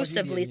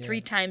exclusively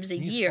 3 times a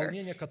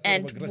year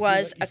and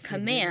was a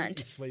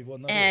command.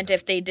 And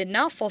if they did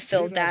not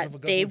fulfill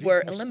that, they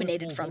were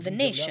eliminated from the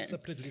nation.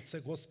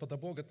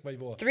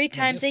 3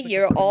 times a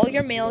year, all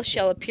your males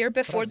shall appear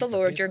before the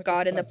Lord your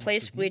God in the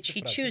place which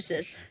he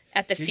chooses,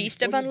 at the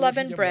feast of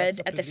unleavened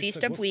bread, at the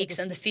feast of weeks,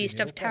 and the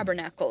feast of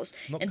tabernacles.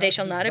 And they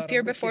shall not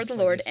appear before the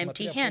Lord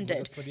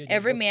empty-handed.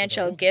 Every man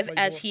shall give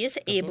as he is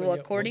able,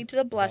 according to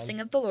the blessing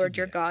of the Lord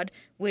your God,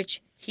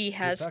 which he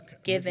has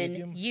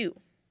given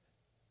you.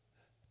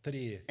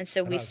 And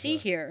so we see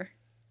here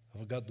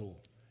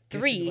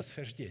 3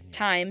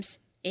 times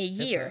a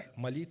year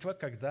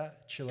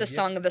the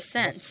Song of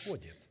Ascents.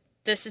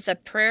 This is a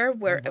prayer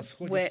where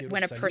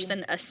when a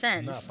person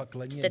ascends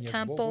to the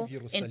temple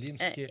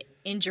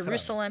in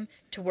Jerusalem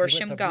to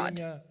worship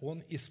God,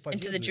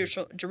 into the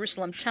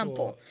Jerusalem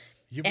temple,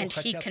 and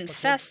he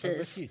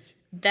confesses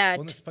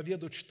that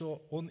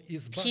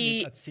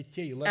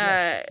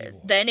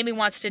the enemy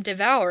wants to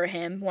devour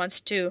him,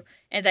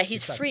 and that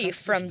he's free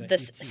from the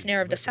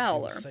snare of the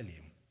fowler.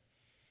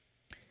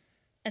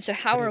 And so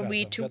how are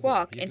we to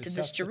walk into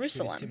this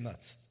Jerusalem?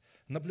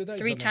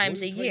 3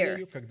 times a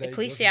year.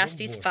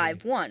 Ecclesiastes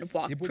 5:1,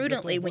 walk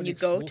prudently when you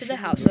go to the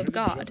house of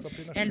God,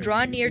 and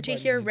draw near to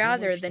hear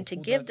rather than to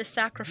give the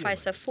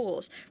sacrifice of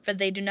fools, for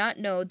they do not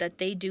know that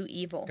they do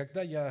evil.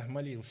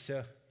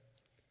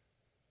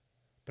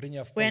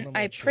 When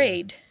I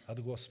prayed,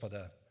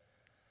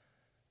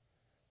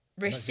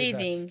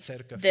 receiving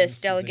this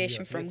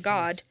delegation from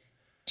God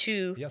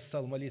to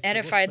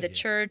edify the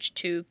church,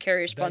 to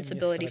carry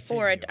responsibility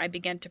for it, I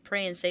began to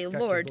pray and say,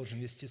 Lord,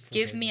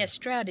 give me a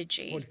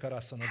strategy,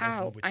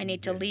 how I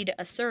need to lead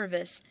a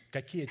service,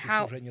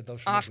 how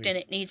often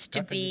it needs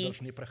to be,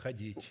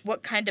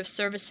 what kind of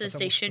services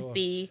they should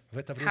be,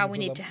 how we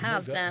need to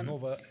have them,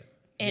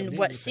 in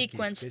what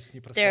sequence.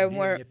 There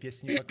were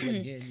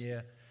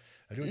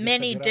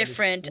many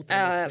different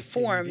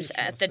forms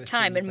at the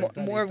time, and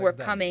more were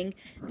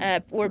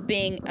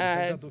being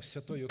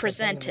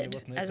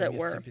presented, as it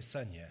were.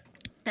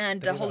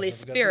 And the Holy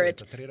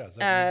Spirit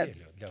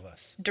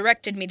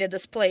directed me to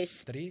this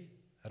place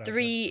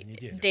 3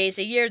 days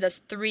a year. That's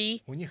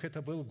 3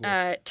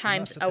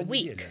 times a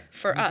week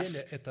for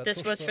us.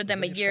 This was for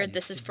them a year.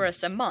 This is for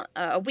us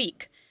a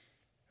week.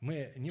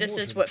 This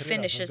is what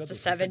finishes the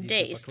 7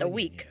 days, the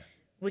week.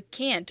 We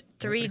can't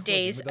 3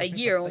 days a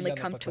year only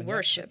come to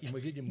worship.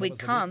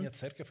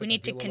 We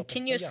need to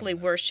continuously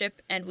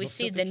worship, and we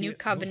see the new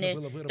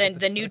covenant,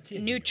 the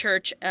new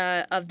church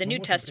of the New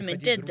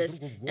Testament did this,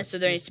 and so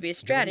there needs to be a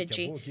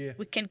strategy.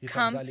 We can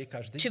come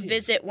to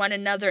visit one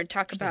another and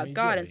talk about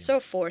God and so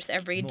forth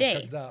every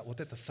day,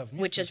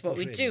 which is what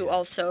we do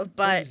also,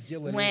 but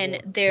when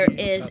there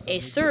is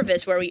a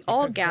service where we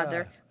all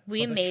gather,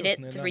 we made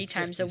it 3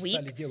 times a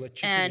week,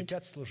 and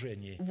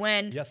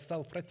when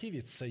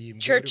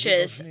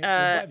churches,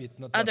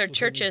 other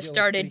churches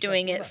started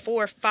doing it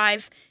 4 or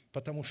 5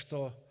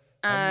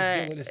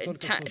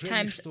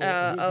 times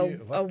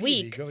a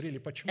week,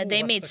 and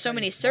they made so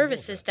many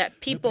services that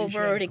people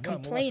were already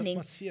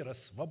complaining.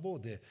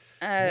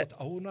 And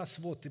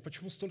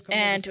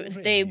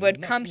they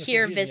would come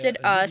here,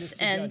 visit us,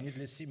 and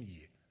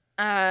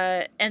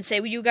say,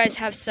 well, you guys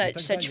have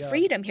such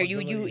freedom here.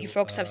 You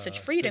folks have such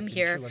freedom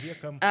here.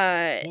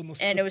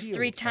 And it was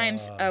 3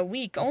 times a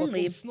week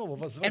only.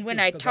 And when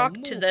I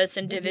talked to this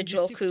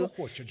individual who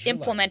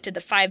implemented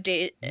the 5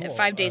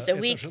 days a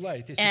week,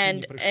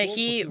 and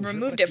he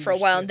removed it for a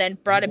while and then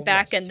brought it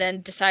back and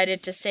then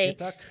decided to say,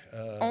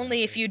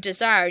 only if you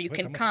desire you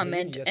can come.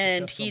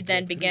 And he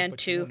then began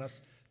to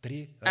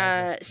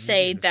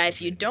say that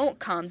if you don't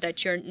come,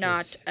 that you're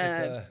not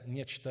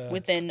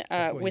within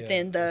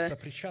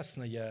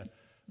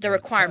the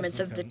requirements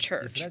of the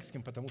church.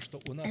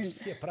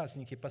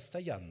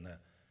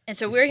 And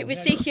so we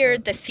see here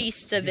the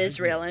feasts of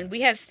Israel, and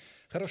we have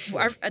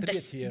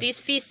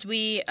these feasts.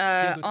 We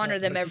honor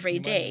them every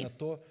day.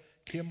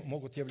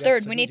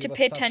 Third, we need to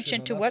pay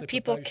attention to what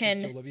people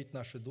can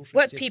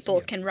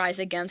rise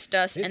against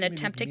us and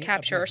attempt to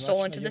capture our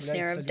soul into the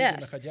snare of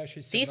death.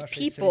 These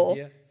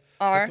people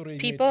are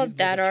people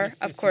that are,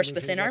 of course,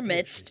 within our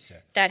midst,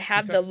 that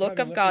have the look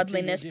of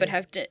godliness but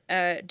have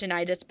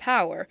denied its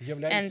power.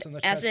 And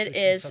as it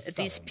is,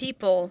 these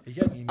people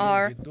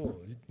are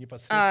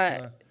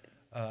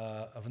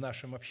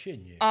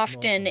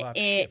often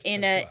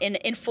in an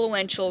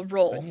influential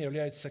role.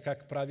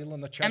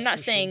 I'm not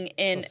saying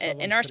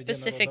in our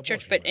specific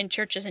church, but in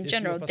churches in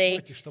general,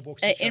 they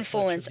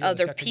influence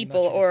other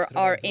people or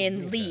are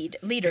in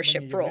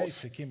leadership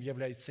roles.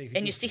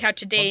 And you see how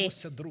today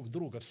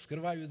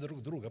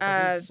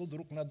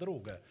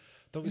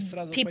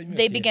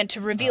they begin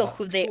to reveal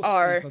who they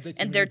are,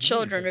 and their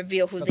children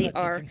reveal who they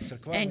are.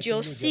 And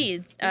you'll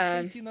see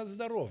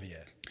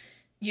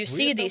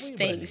these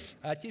things.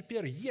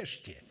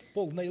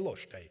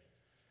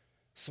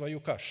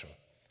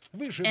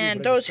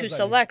 And those who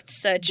select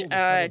such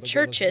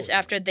churches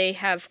after they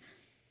have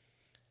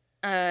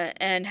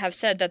and have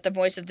said that the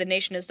voice of the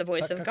nation is the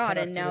voice of God,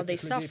 and now they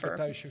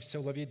suffer. As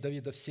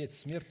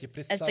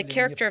the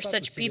character of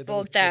such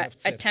people that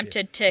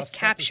attempted to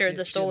capture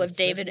the soul of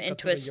David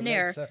into a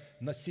snare,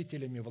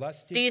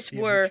 these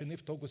were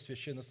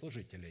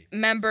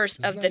members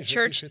of the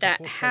church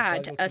that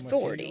had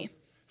authority.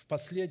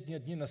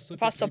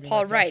 Apostle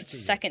Paul writes,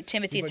 2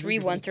 Timothy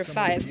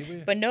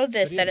 3:1-5, "But know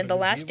this, that in the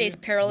last days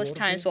perilous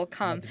times will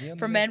come,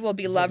 for men will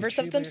be lovers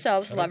of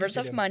themselves, lovers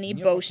of money,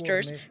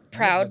 boasters,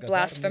 proud,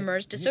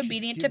 blasphemers,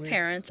 disobedient to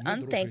parents,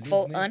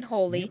 unthankful,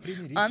 unholy,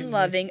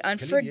 unloving,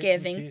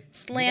 unforgiving,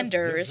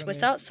 slanderers,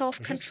 without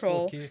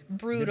self-control,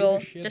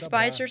 brutal,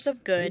 despisers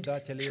of good,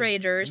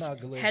 traitors,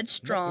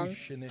 headstrong,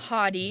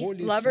 haughty,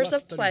 lovers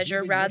of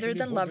pleasure rather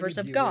than lovers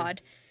of God,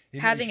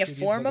 having a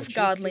form of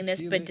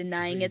godliness but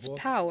denying its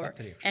power,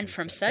 and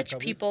from such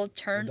people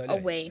turn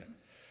away."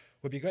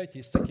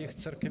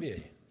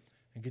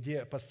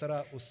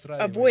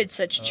 Avoid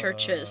such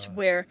churches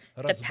where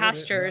the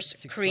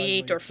pastors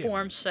create or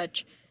form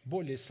such,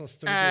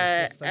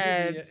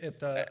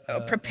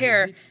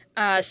 prepare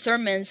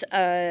sermons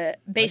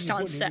based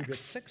on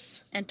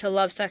sex. And to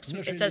love sex,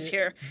 it says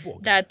here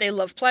that they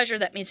love pleasure.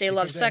 That means they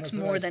love sex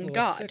more than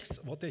God.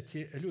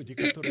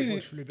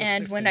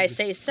 And when I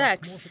say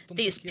sex,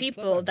 these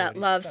people that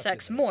love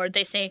sex more,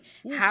 they say,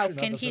 how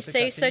can he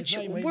say such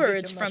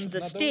words from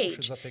the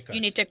stage?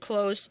 You need to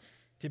close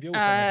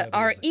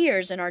our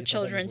ears and our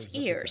children's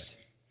ears.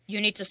 You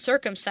need to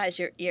circumcise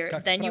your ear,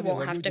 then you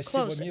won't have to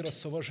close it.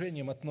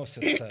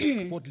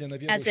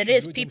 As it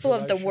is, people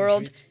of the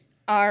world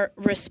are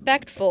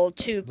respectful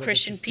to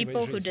Christian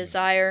people who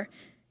desire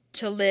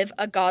to live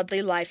a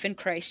godly life in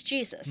Christ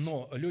Jesus.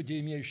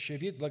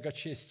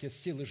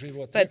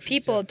 But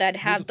people that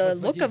have the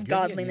look of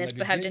godliness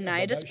but have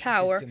denied its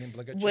power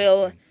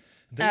will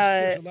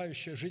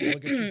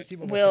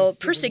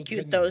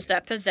persecute those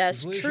that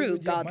possess true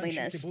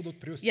godliness.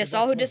 Yes,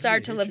 all who desire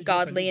to live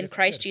godly in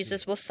Christ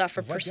Jesus will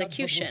suffer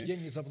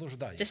persecution.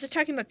 This is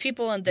talking about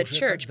people in the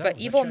church, but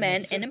evil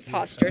men and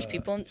impostors,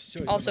 people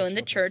also in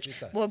the church,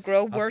 will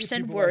grow worse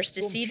and worse,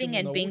 deceiving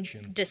and being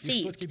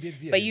deceived.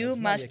 But you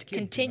must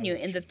continue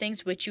in the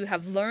things which you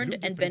have learned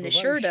and been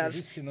assured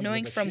of,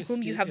 knowing from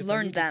whom you have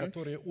learned them.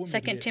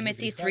 2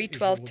 Timothy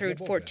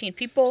 3:12-14.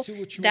 People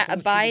that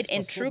abide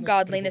in true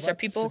godliness are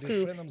people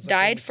who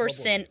died for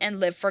sin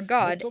and live for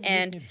God,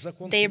 and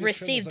they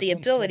receive the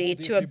ability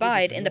to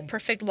abide in the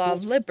perfect law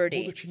of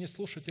liberty.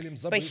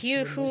 But he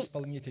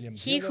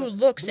who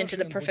looks into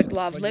the perfect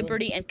law of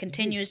liberty and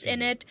continues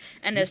in it,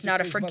 and is not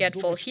a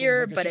forgetful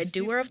hearer, but a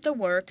doer of the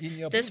work,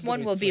 this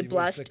one will be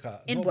blessed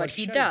in what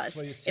he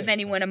does. If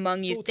anyone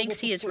among you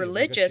thinks he is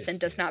religious and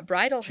does not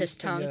bridle his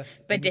tongue,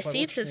 but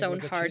deceives his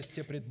own heart,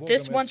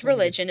 this one's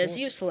religion is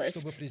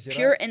useless.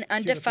 Pure and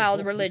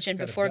undefiled religion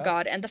before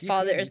God and the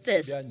Father is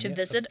this, to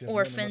visit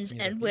orphans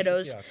and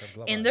widows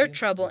in their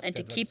trouble and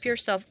to keep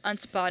yourself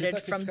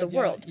unspotted from the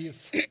world.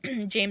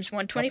 James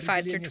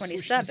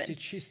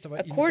 1:25-27.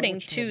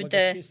 According to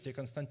the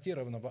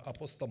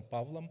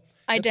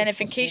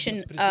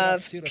identification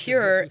of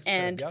pure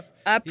and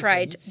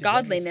upright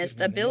godliness,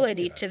 the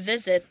ability to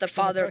visit the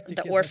father,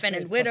 the orphan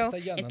and widow,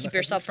 and keep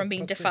yourself from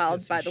being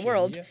defiled by the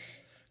world,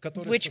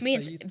 which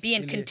means be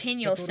in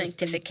continual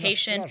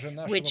sanctification,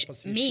 which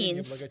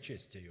means,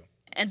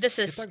 and this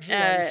is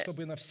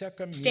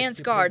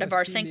stands guard of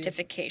our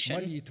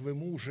sanctification,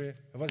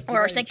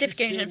 or our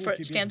sanctification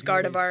stands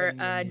guard of our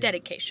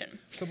dedication.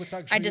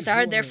 I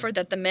desire, therefore,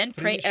 that the men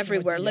pray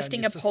everywhere,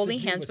 lifting up holy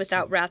hands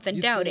without wrath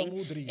and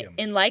doubting.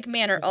 In like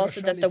manner also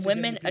that the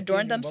women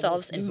adorn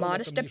themselves in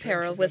modest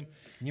apparel with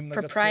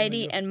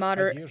propriety and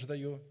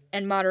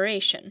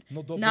moderation,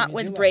 not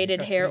with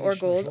braided hair or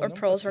gold or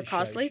pearls or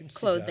costly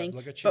clothing,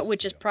 but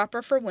which is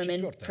proper for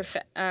women,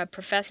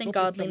 professing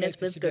godliness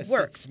with good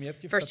works.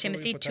 1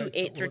 Timothy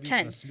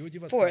 2:8-10.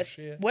 Fourth,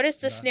 what is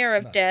the snare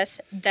of death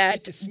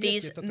that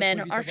these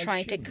men are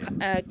trying to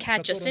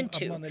catch us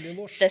into?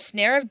 The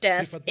snare of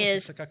death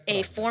is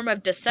a form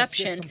of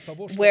deception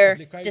where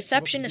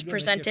deception is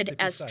presented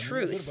as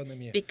truth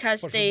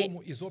because they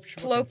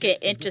cloak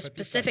it into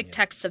specific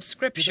texts of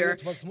Scripture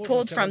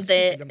pulled from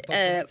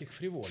the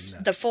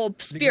full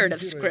spirit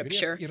of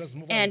Scripture,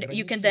 and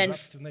you can then,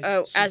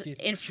 as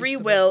in free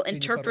will,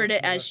 interpret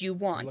it as you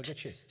want.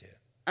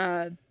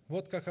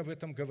 Вот как об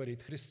этом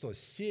говорит Христос.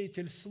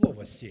 Сеятель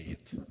слово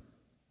сеет.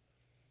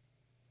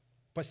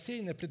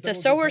 The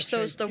sower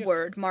sows the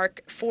word,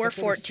 Mark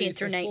 4:14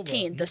 through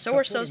 19. The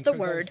sower sows the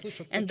word,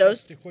 and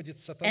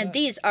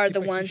these are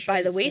the ones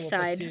by the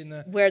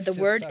wayside where the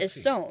word is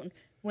sown.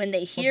 When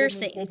they hear,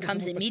 Satan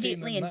comes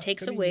immediately and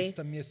takes away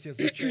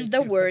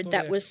the word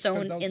that was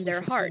sown in their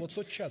hearts.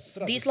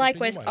 These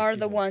likewise are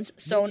the ones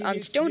sown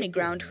on stony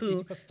ground,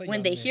 who,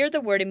 when they hear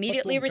the word,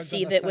 immediately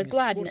receive it with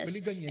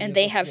gladness, and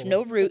they have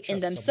no root in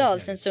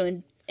themselves, and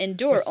so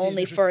endure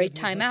only for a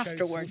time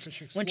afterwards.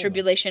 When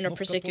tribulation or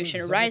persecution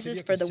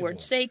arises for the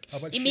word's sake,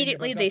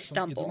 immediately they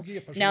stumble.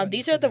 Now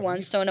these are the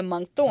ones sown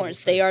among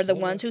thorns. They are the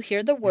ones who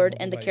hear the word,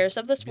 and the cares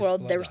of this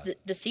world, the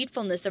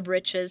deceitfulness of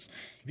riches,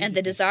 and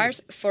the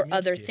desires for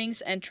other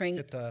things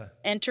entering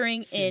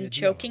in,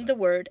 choking the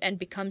word, and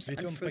becomes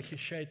unfruitful.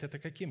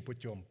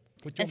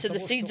 And so the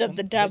seeds of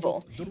the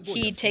devil,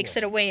 he takes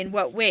it away in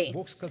what way?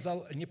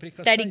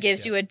 That he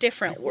gives you a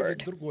different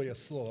word.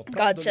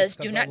 God says,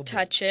 do not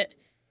touch it.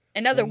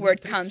 Another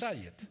word comes.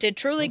 Did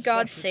truly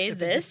God say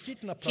this?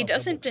 He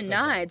doesn't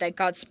deny that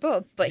God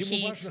spoke, but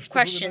he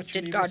questions,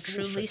 did God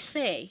truly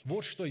say?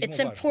 It's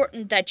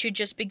important that you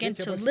just begin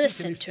to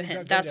listen to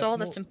him. That's all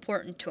that's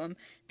important to him.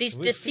 These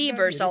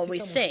deceivers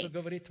always say,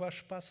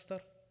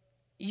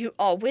 do you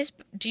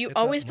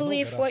always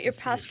believe what your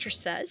pastor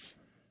says?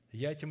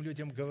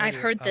 I've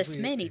heard this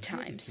many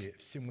times.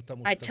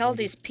 I tell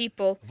these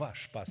people,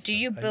 do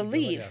you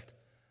believe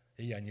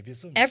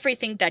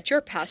everything that your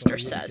pastor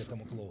says?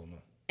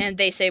 And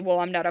they say, well,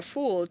 I'm not a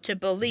fool to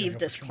believe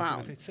this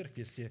clown.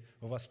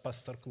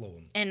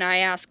 And I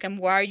ask him,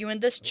 why are you in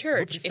this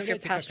church if your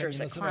pastor is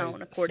a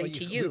clown, according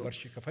to you?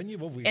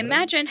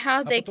 Imagine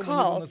how they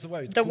call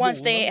the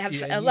ones they have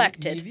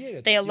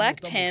elected. They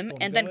elect him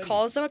and then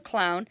calls him a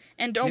clown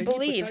and don't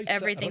believe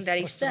everything that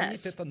he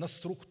says.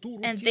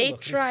 And they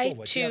try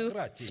to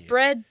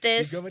spread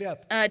this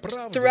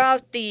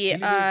throughout the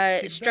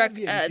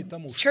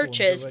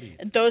churches,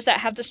 those that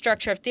have the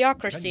structure of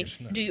theocracy.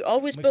 Do you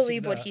always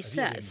believe what he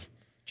says?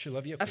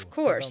 Of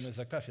course,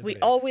 we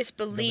always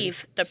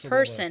believe the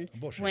person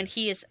when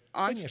he is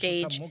on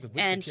stage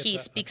and he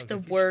speaks the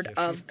word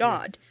of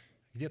God.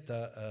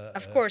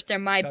 Of course, there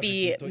might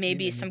be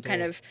maybe some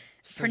kind of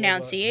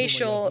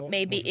pronunciational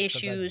maybe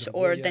issues,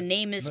 or the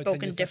name is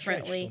spoken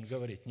differently,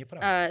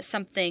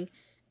 something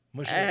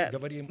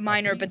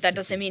minor, but that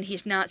doesn't mean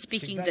he's not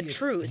speaking the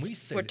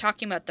truth. We're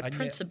talking about the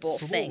principal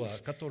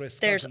things.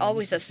 There's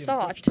always a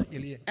thought,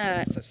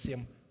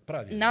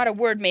 not a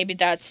word maybe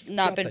that's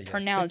not been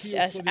pronounced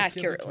as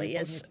accurately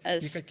as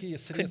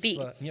could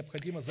be.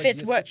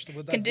 Fifth, what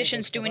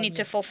conditions do we need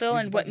to fulfill,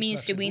 and what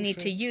means do we need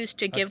to use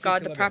to give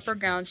God the proper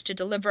grounds to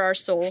deliver our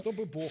soul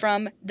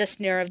from the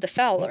snare of the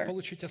fowler?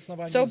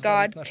 So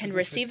God can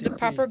receive the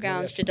proper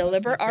grounds to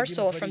deliver our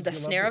soul from the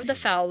snare of the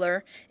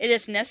fowler. It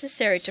is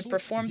necessary to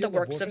perform the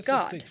works of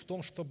God.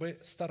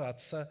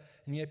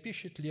 The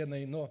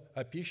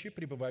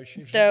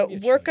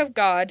work of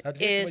God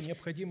is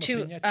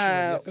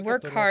to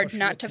work hard,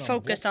 not to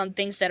focus on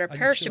things that are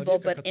perishable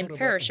but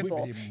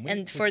imperishable.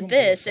 And for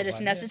this, it is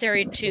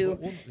necessary to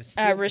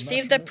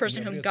receive the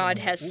person whom God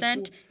has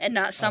sent, and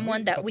not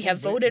someone that we have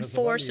voted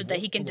for so that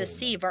he can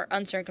deceive our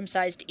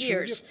uncircumcised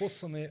ears.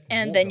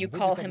 And then you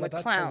call him a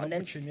clown,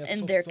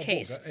 in their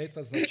case.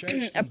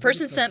 A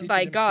person sent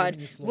by God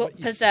will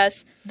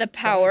possess the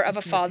power of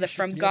a father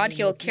from God.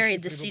 He will carry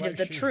the seed of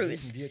the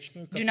truth.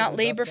 Do not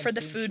labor for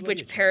the food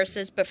which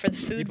perishes, but for the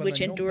food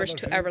which endures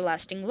to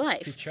everlasting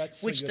life,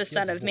 which the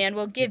Son of Man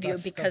will give you,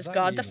 because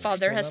God the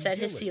Father has set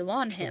his seal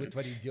on him.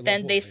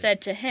 Then they said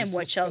to him,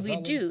 what shall we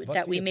do,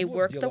 that we may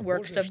work the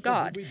works of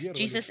God?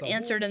 Jesus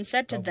answered and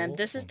said to them,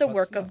 this is the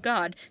work of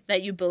God,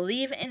 that you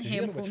believe in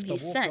him whom he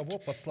sent.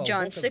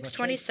 John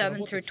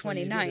 6:27 through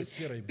 29.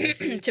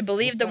 To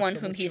believe the one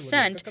whom he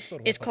sent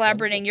is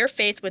collaborating your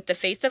faith with the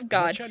faith of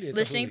God,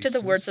 listening to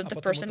the words of the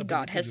person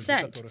God has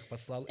sent.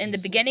 In the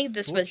beginning,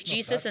 this was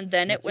Jesus, and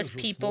then it was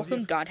people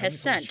whom God has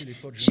sent.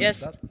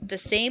 Just the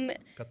same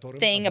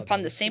thing,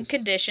 upon the same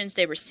conditions,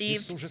 they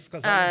received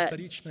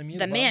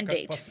the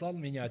mandate.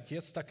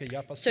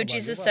 So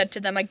Jesus said to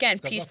them again,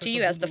 peace to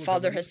you, as the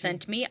Father has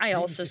sent me, I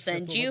also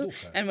send you.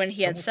 And when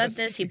he had said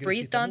this, he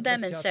breathed on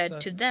them and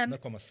said to them,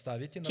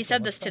 he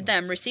said this to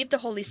them, receive the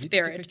Holy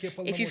Spirit.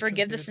 If you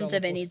forgive the sins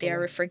of any, they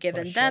are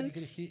forgiven them.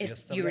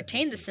 If you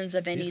retain the sins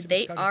of any,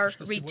 they are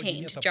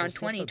retained. John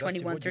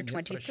 20:21 through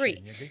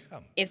 23.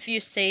 If you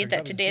say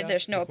that today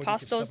there's no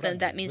apostles, then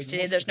that means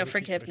today there's no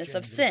forgiveness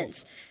of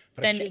sins.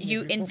 Then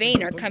you in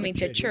vain are coming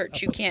to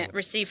church. You can't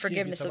receive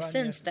forgiveness of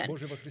sins then.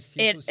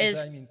 It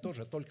is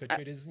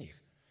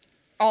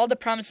all the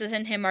promises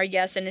in him are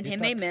yes, and in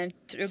him amen,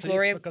 to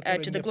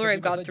the glory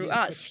of God through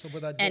us.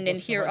 And in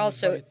here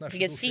also, you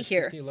can see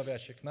here,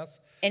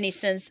 and he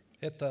sends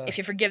If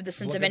you forgive the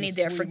sins of any,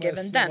 they are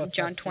forgiven them.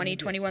 John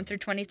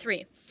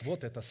 20:21-23.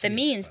 That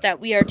means that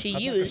we are to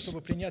use,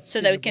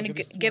 so that we can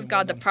give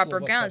God the proper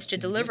grounds to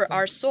deliver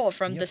our soul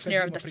from the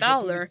snare of the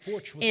fowler,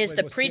 is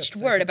the preached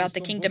word about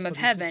the kingdom of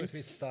heaven.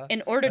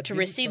 In order to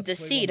receive the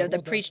seed of the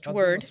preached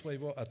word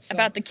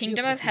about the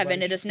kingdom of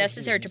heaven, it is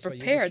necessary to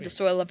prepare the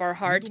soil of our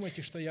heart,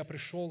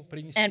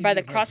 and by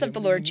the cross of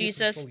the Lord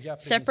Jesus,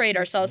 separate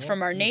ourselves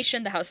from our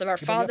nation, the house of our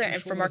Father,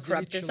 and from our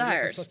corrupt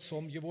desires.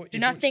 Do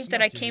not think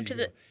that I came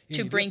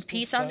to bring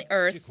peace on the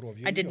earth.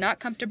 I did not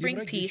come to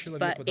bring peace,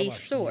 but a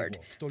sword.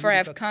 For I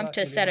have come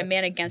to set a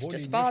man against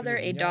his father,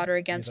 a daughter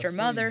against her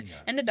mother,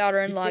 and a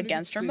daughter-in-law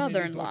against her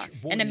mother-in-law.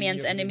 And a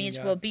man's enemies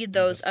will be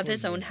those of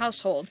his own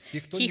household.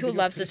 He who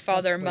loves his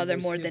father or mother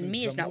more than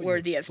me is not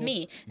worthy of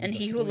me, and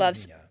he who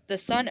loves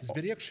his son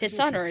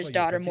or his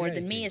daughter more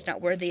than me is not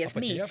worthy of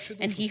me,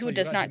 and he who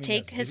does not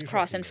take his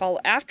cross and follow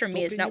after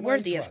me is not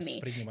worthy of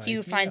me. He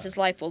who finds his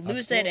life will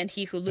lose it, and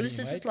he who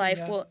loses his life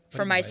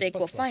for my sake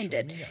will find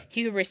it.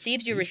 He who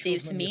receives you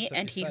receives me,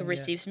 and he who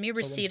receives me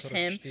receives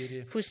him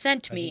who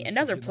sent me.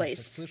 Another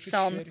place,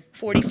 Psalm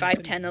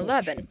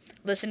 45:10-11.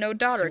 Listen, O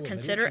daughter,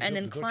 consider and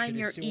incline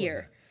your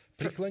ear.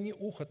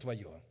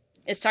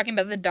 It's talking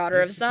about the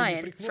daughter of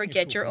Zion.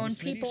 Forget your own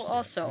people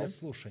also.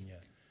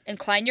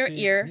 Incline your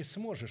ear.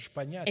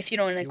 If you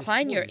don't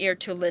incline your ear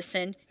to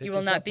listen, you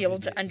will not be able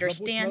to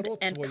understand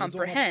and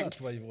comprehend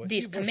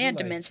these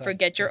commandments.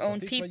 Forget your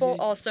own people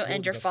also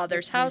and your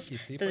father's house,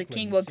 so the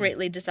king will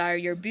greatly desire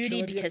your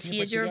beauty, because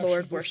he is your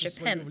Lord. Worship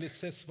him.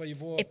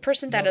 A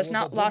person that has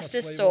not lost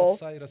his soul,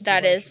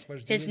 that is,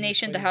 his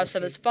nation, the house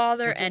of his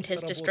father, and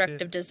his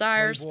destructive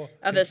desires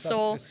of his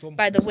soul,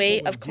 by the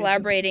way of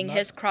collaborating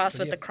his cross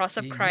with the cross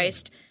of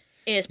Christ,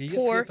 is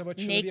poor,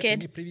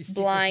 naked,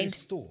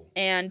 blind,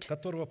 and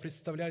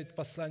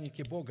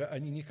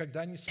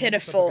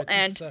pitiful.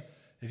 And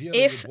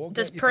if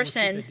this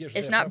person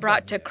is not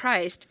brought to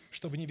Christ,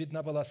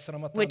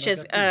 which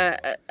is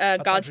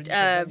God's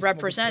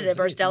representative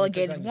or his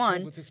delegated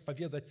one,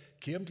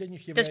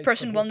 this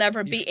person will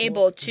never be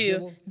able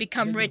to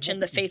become rich in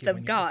the faith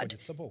of God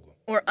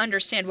or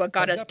understand what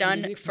God has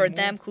done for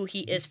them, who he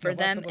is for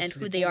them, and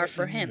who they are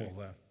for him.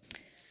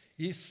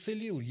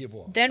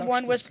 Then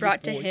one was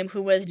brought to him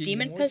who was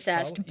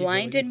demon-possessed,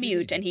 blind and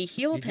mute, and he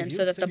healed him,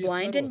 so that the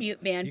blind and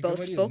mute man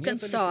both spoke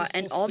and saw,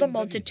 and all the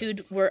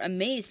multitude were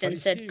amazed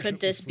and said, "Could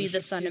this be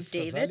the son of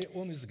David?"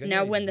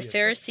 Now when the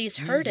Pharisees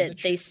heard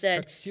it, they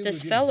said,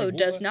 "This fellow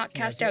does not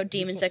cast out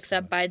demons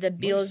except by the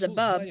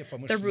Beelzebub,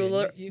 the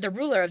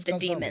ruler of the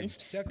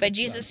demons." But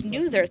Jesus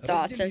knew their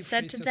thoughts and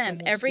said to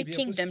them, "Every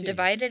kingdom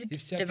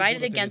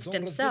divided against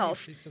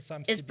himself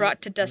is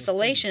brought to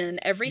desolation, and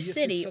every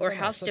city or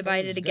house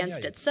divided against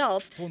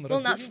itself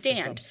will not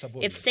stand.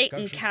 If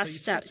Satan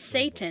casts out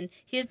Satan,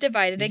 he is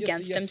divided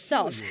against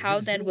himself. How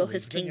then will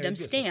his kingdom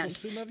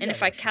stand? And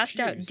if I cast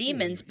out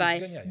demons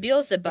by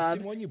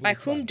Beelzebub, by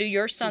whom do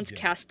your sons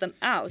cast them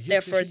out?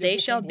 Therefore they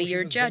shall be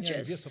your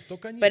judges.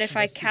 But if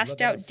I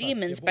cast out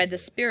demons by the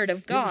Spirit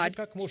of God,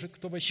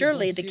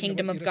 surely the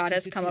kingdom of God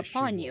has come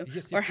upon you.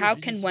 Or how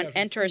can one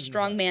enter a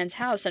strong man's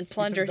house and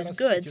plunder his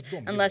goods,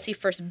 unless he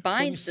first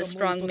binds the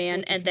strong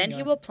man, and then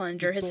he will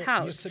plunder his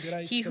house?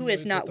 He who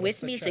is not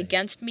with me is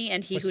against me,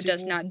 and he who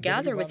does not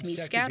gather with me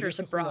scatters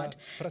abroad.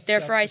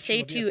 Therefore I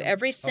say to you,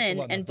 every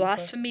sin and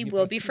blasphemy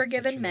will be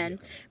forgiven men,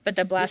 but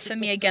the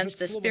blasphemy against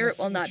the Spirit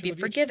will not be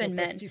forgiven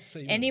men.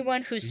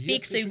 Anyone who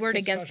speaks a word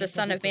against the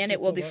Son of Man,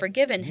 it will be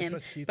forgiven him,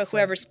 but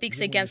whoever speaks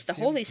against the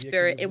Holy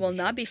Spirit, it will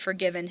not be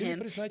forgiven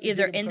him,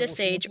 either in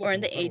this age or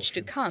in the age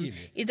to come.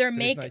 Either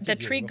make the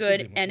tree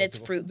good and its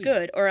fruit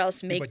good, or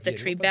else make the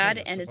tree bad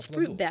and its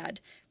fruit bad.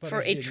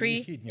 For a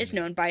tree is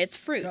known by its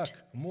fruit.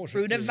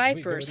 Brood of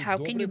vipers, how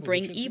can you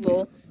bring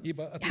evil?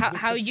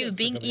 How you,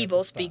 being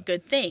evil, speak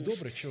good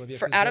things?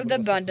 For out of the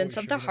abundance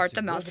of the heart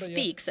the mouth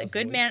speaks. A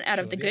good man out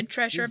of the good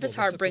treasure of his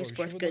heart brings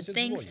forth good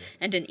things,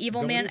 and an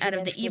evil man out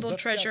of the evil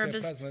treasure of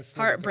his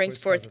heart brings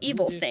forth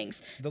evil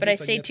things. But I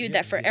say to you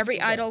that for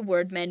every idle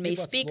word men may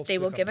speak, they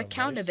will give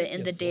account of it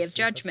in the day of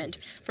judgment.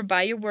 For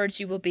by your words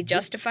you will be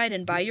justified,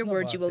 and by your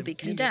words you will be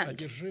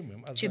condemned.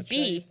 To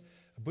be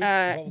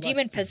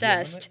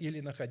demon-possessed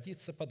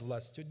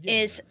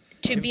is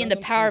to be in the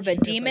power of a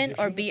demon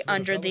or be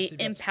under the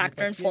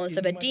impact or influence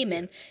of a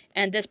demon,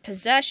 and this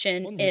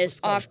possession is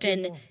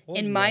often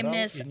in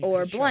mimeness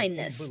or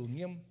blindness.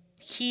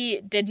 He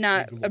did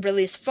not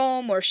release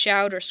foam or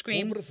shout or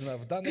scream.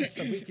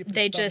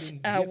 They just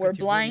were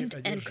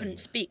blind and couldn't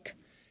speak.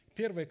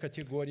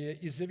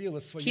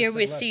 Here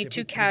we see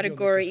two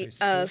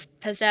categories of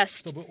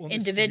possessed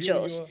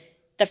individuals.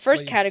 The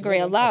first category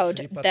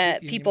allowed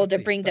that people to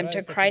bring them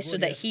to Christ so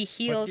that he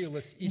heals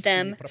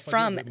them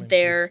from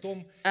their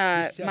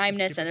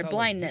mimeness and their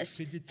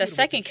blindness. The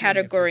second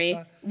category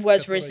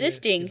was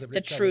resisting the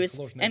truth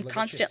and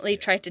constantly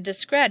tried to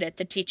discredit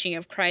the teaching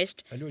of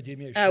Christ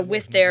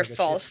with their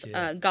false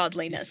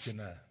godliness.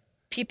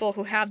 People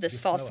who have this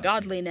false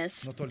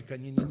godliness,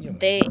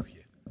 they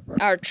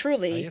are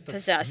truly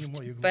possessed,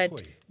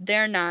 but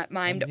they're not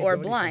maimed or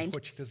blind,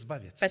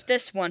 but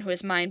this one who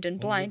is maimed and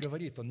blind,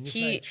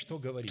 he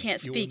can't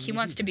speak. He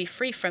wants to be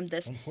free from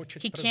this.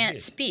 He can't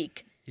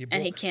speak,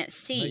 and he can't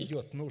see.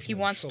 He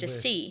wants to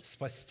see,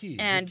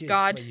 and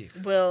God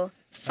will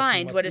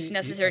find what is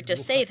necessary to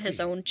save his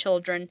own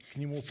children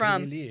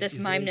from this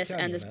maimeness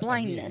and this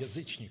blindness.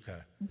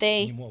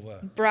 They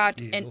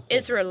brought an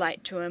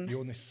Israelite to him,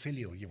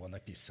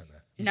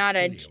 not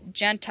a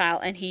Gentile,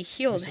 and he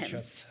healed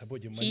him.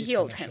 He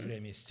healed him.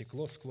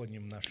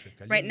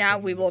 Right now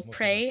we will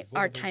pray.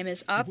 Our time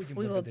is up.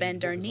 We will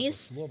bend our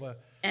knees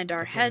and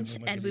our heads,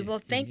 and we will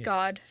thank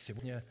God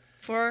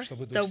for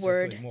the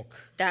word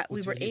that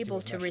we were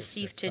able to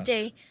receive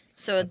today,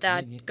 so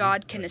that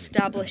God can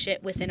establish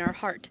it within our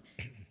heart,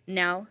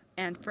 now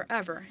and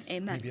forever.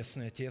 Amen.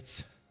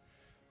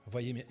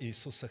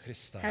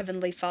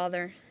 Heavenly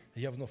Father,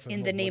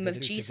 in the name of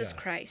Jesus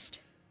Christ,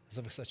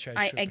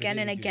 I again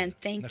and again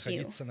thank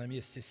you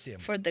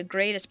for the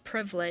greatest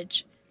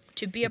privilege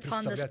to be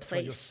upon this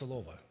place.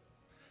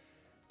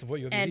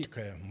 And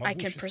I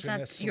can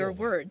present your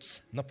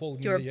words,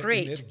 your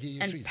great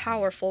and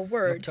powerful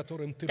word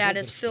that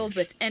is filled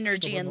with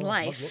energy and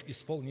life,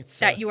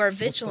 that you are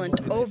vigilant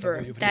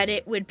over, that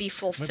it would be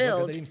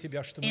fulfilled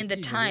in the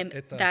time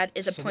that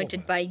is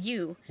appointed by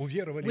you.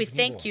 We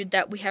thank you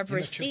that we have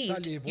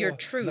received your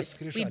truth,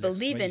 we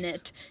believe in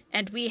it,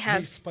 and we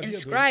have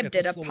inscribed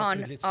it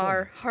upon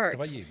our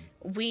hearts.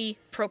 We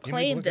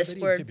proclaim this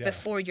word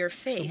before your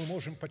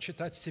face,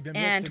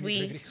 and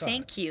we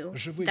thank you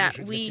that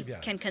we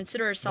can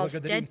consider ourselves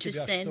dead to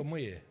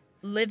sin,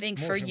 living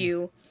for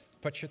you.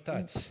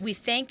 We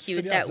thank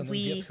you that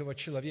we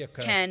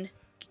can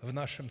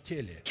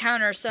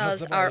count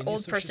ourselves, our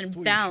old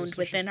person, bound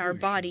within our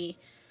body,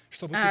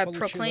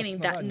 proclaiming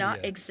that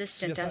not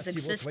existent as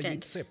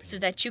existent, so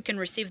that you can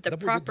receive the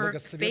proper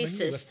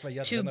basis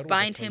to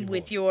bind him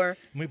with your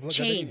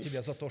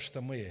chains.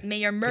 May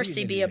your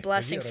mercy be a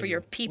blessing for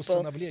your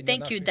people.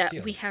 Thank you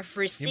that we have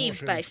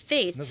received by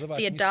faith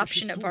the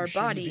adoption of our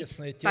body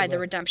by the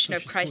redemption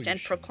of Christ,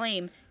 and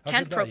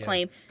can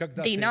proclaim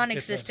the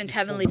non-existent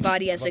heavenly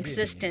body as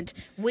existent,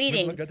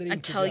 waiting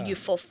until you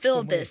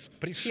fulfill this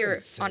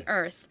here on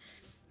earth.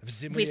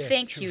 We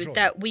thank you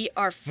that we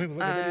are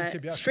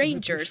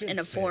strangers in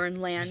a foreign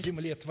land.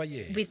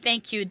 We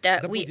thank you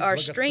that we are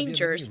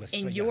strangers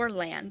in your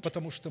land.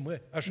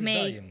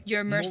 May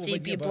your mercy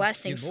be a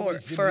blessing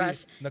for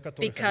us,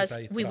 because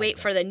we wait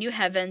for the new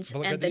heavens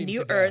and the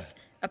new earth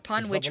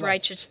upon which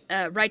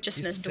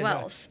righteousness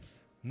dwells,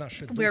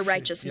 where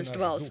righteousness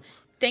dwells.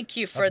 Thank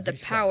you for the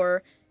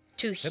power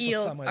to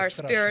heal our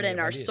spirit and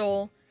our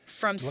soul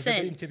from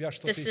sin.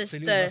 This is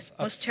the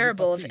most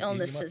terrible of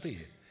illnesses.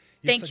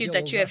 Thank you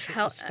that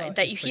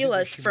you heal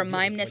us from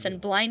maimeness and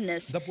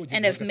blindness,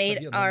 and have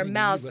made our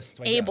mouth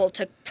able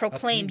to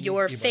proclaim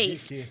your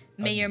faith.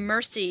 May your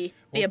mercy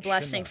be a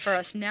blessing for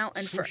us now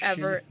and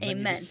forever.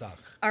 Amen.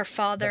 Our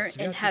Father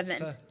in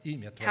heaven,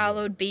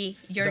 hallowed be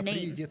your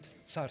name.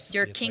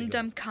 Your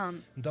kingdom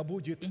come.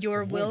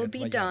 Your will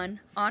be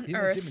done on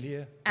earth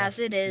as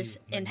it is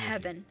in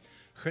heaven.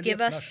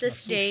 Give us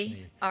this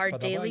day our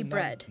daily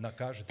bread,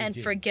 and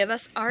forgive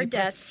us our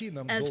debts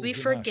as we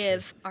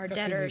forgive our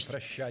debtors.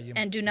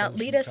 And do not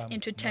lead us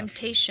into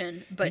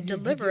temptation, but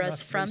deliver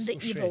us from the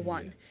evil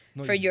one.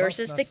 For yours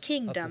is the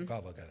kingdom,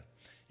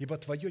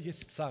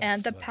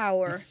 and the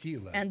power,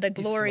 and the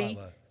glory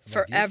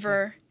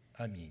forever.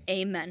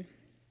 Amen.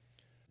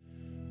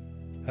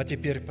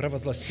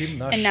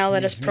 And now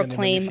let us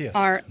proclaim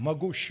our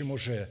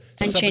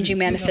unchanging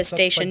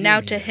manifestation. Now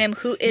to him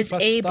who is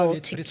able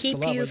to keep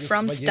you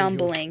from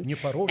stumbling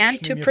and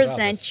to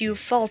present you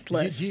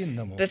faultless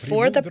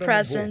before the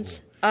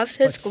presence of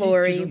his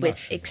glory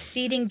with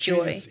exceeding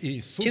joy.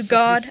 To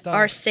God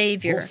our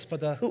Savior,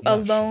 who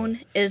alone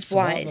is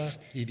wise,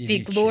 be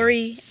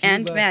glory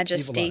and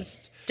majesty,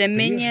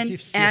 dominion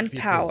and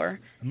power,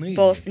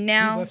 both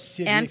now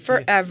and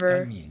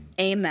forever.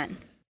 Amen.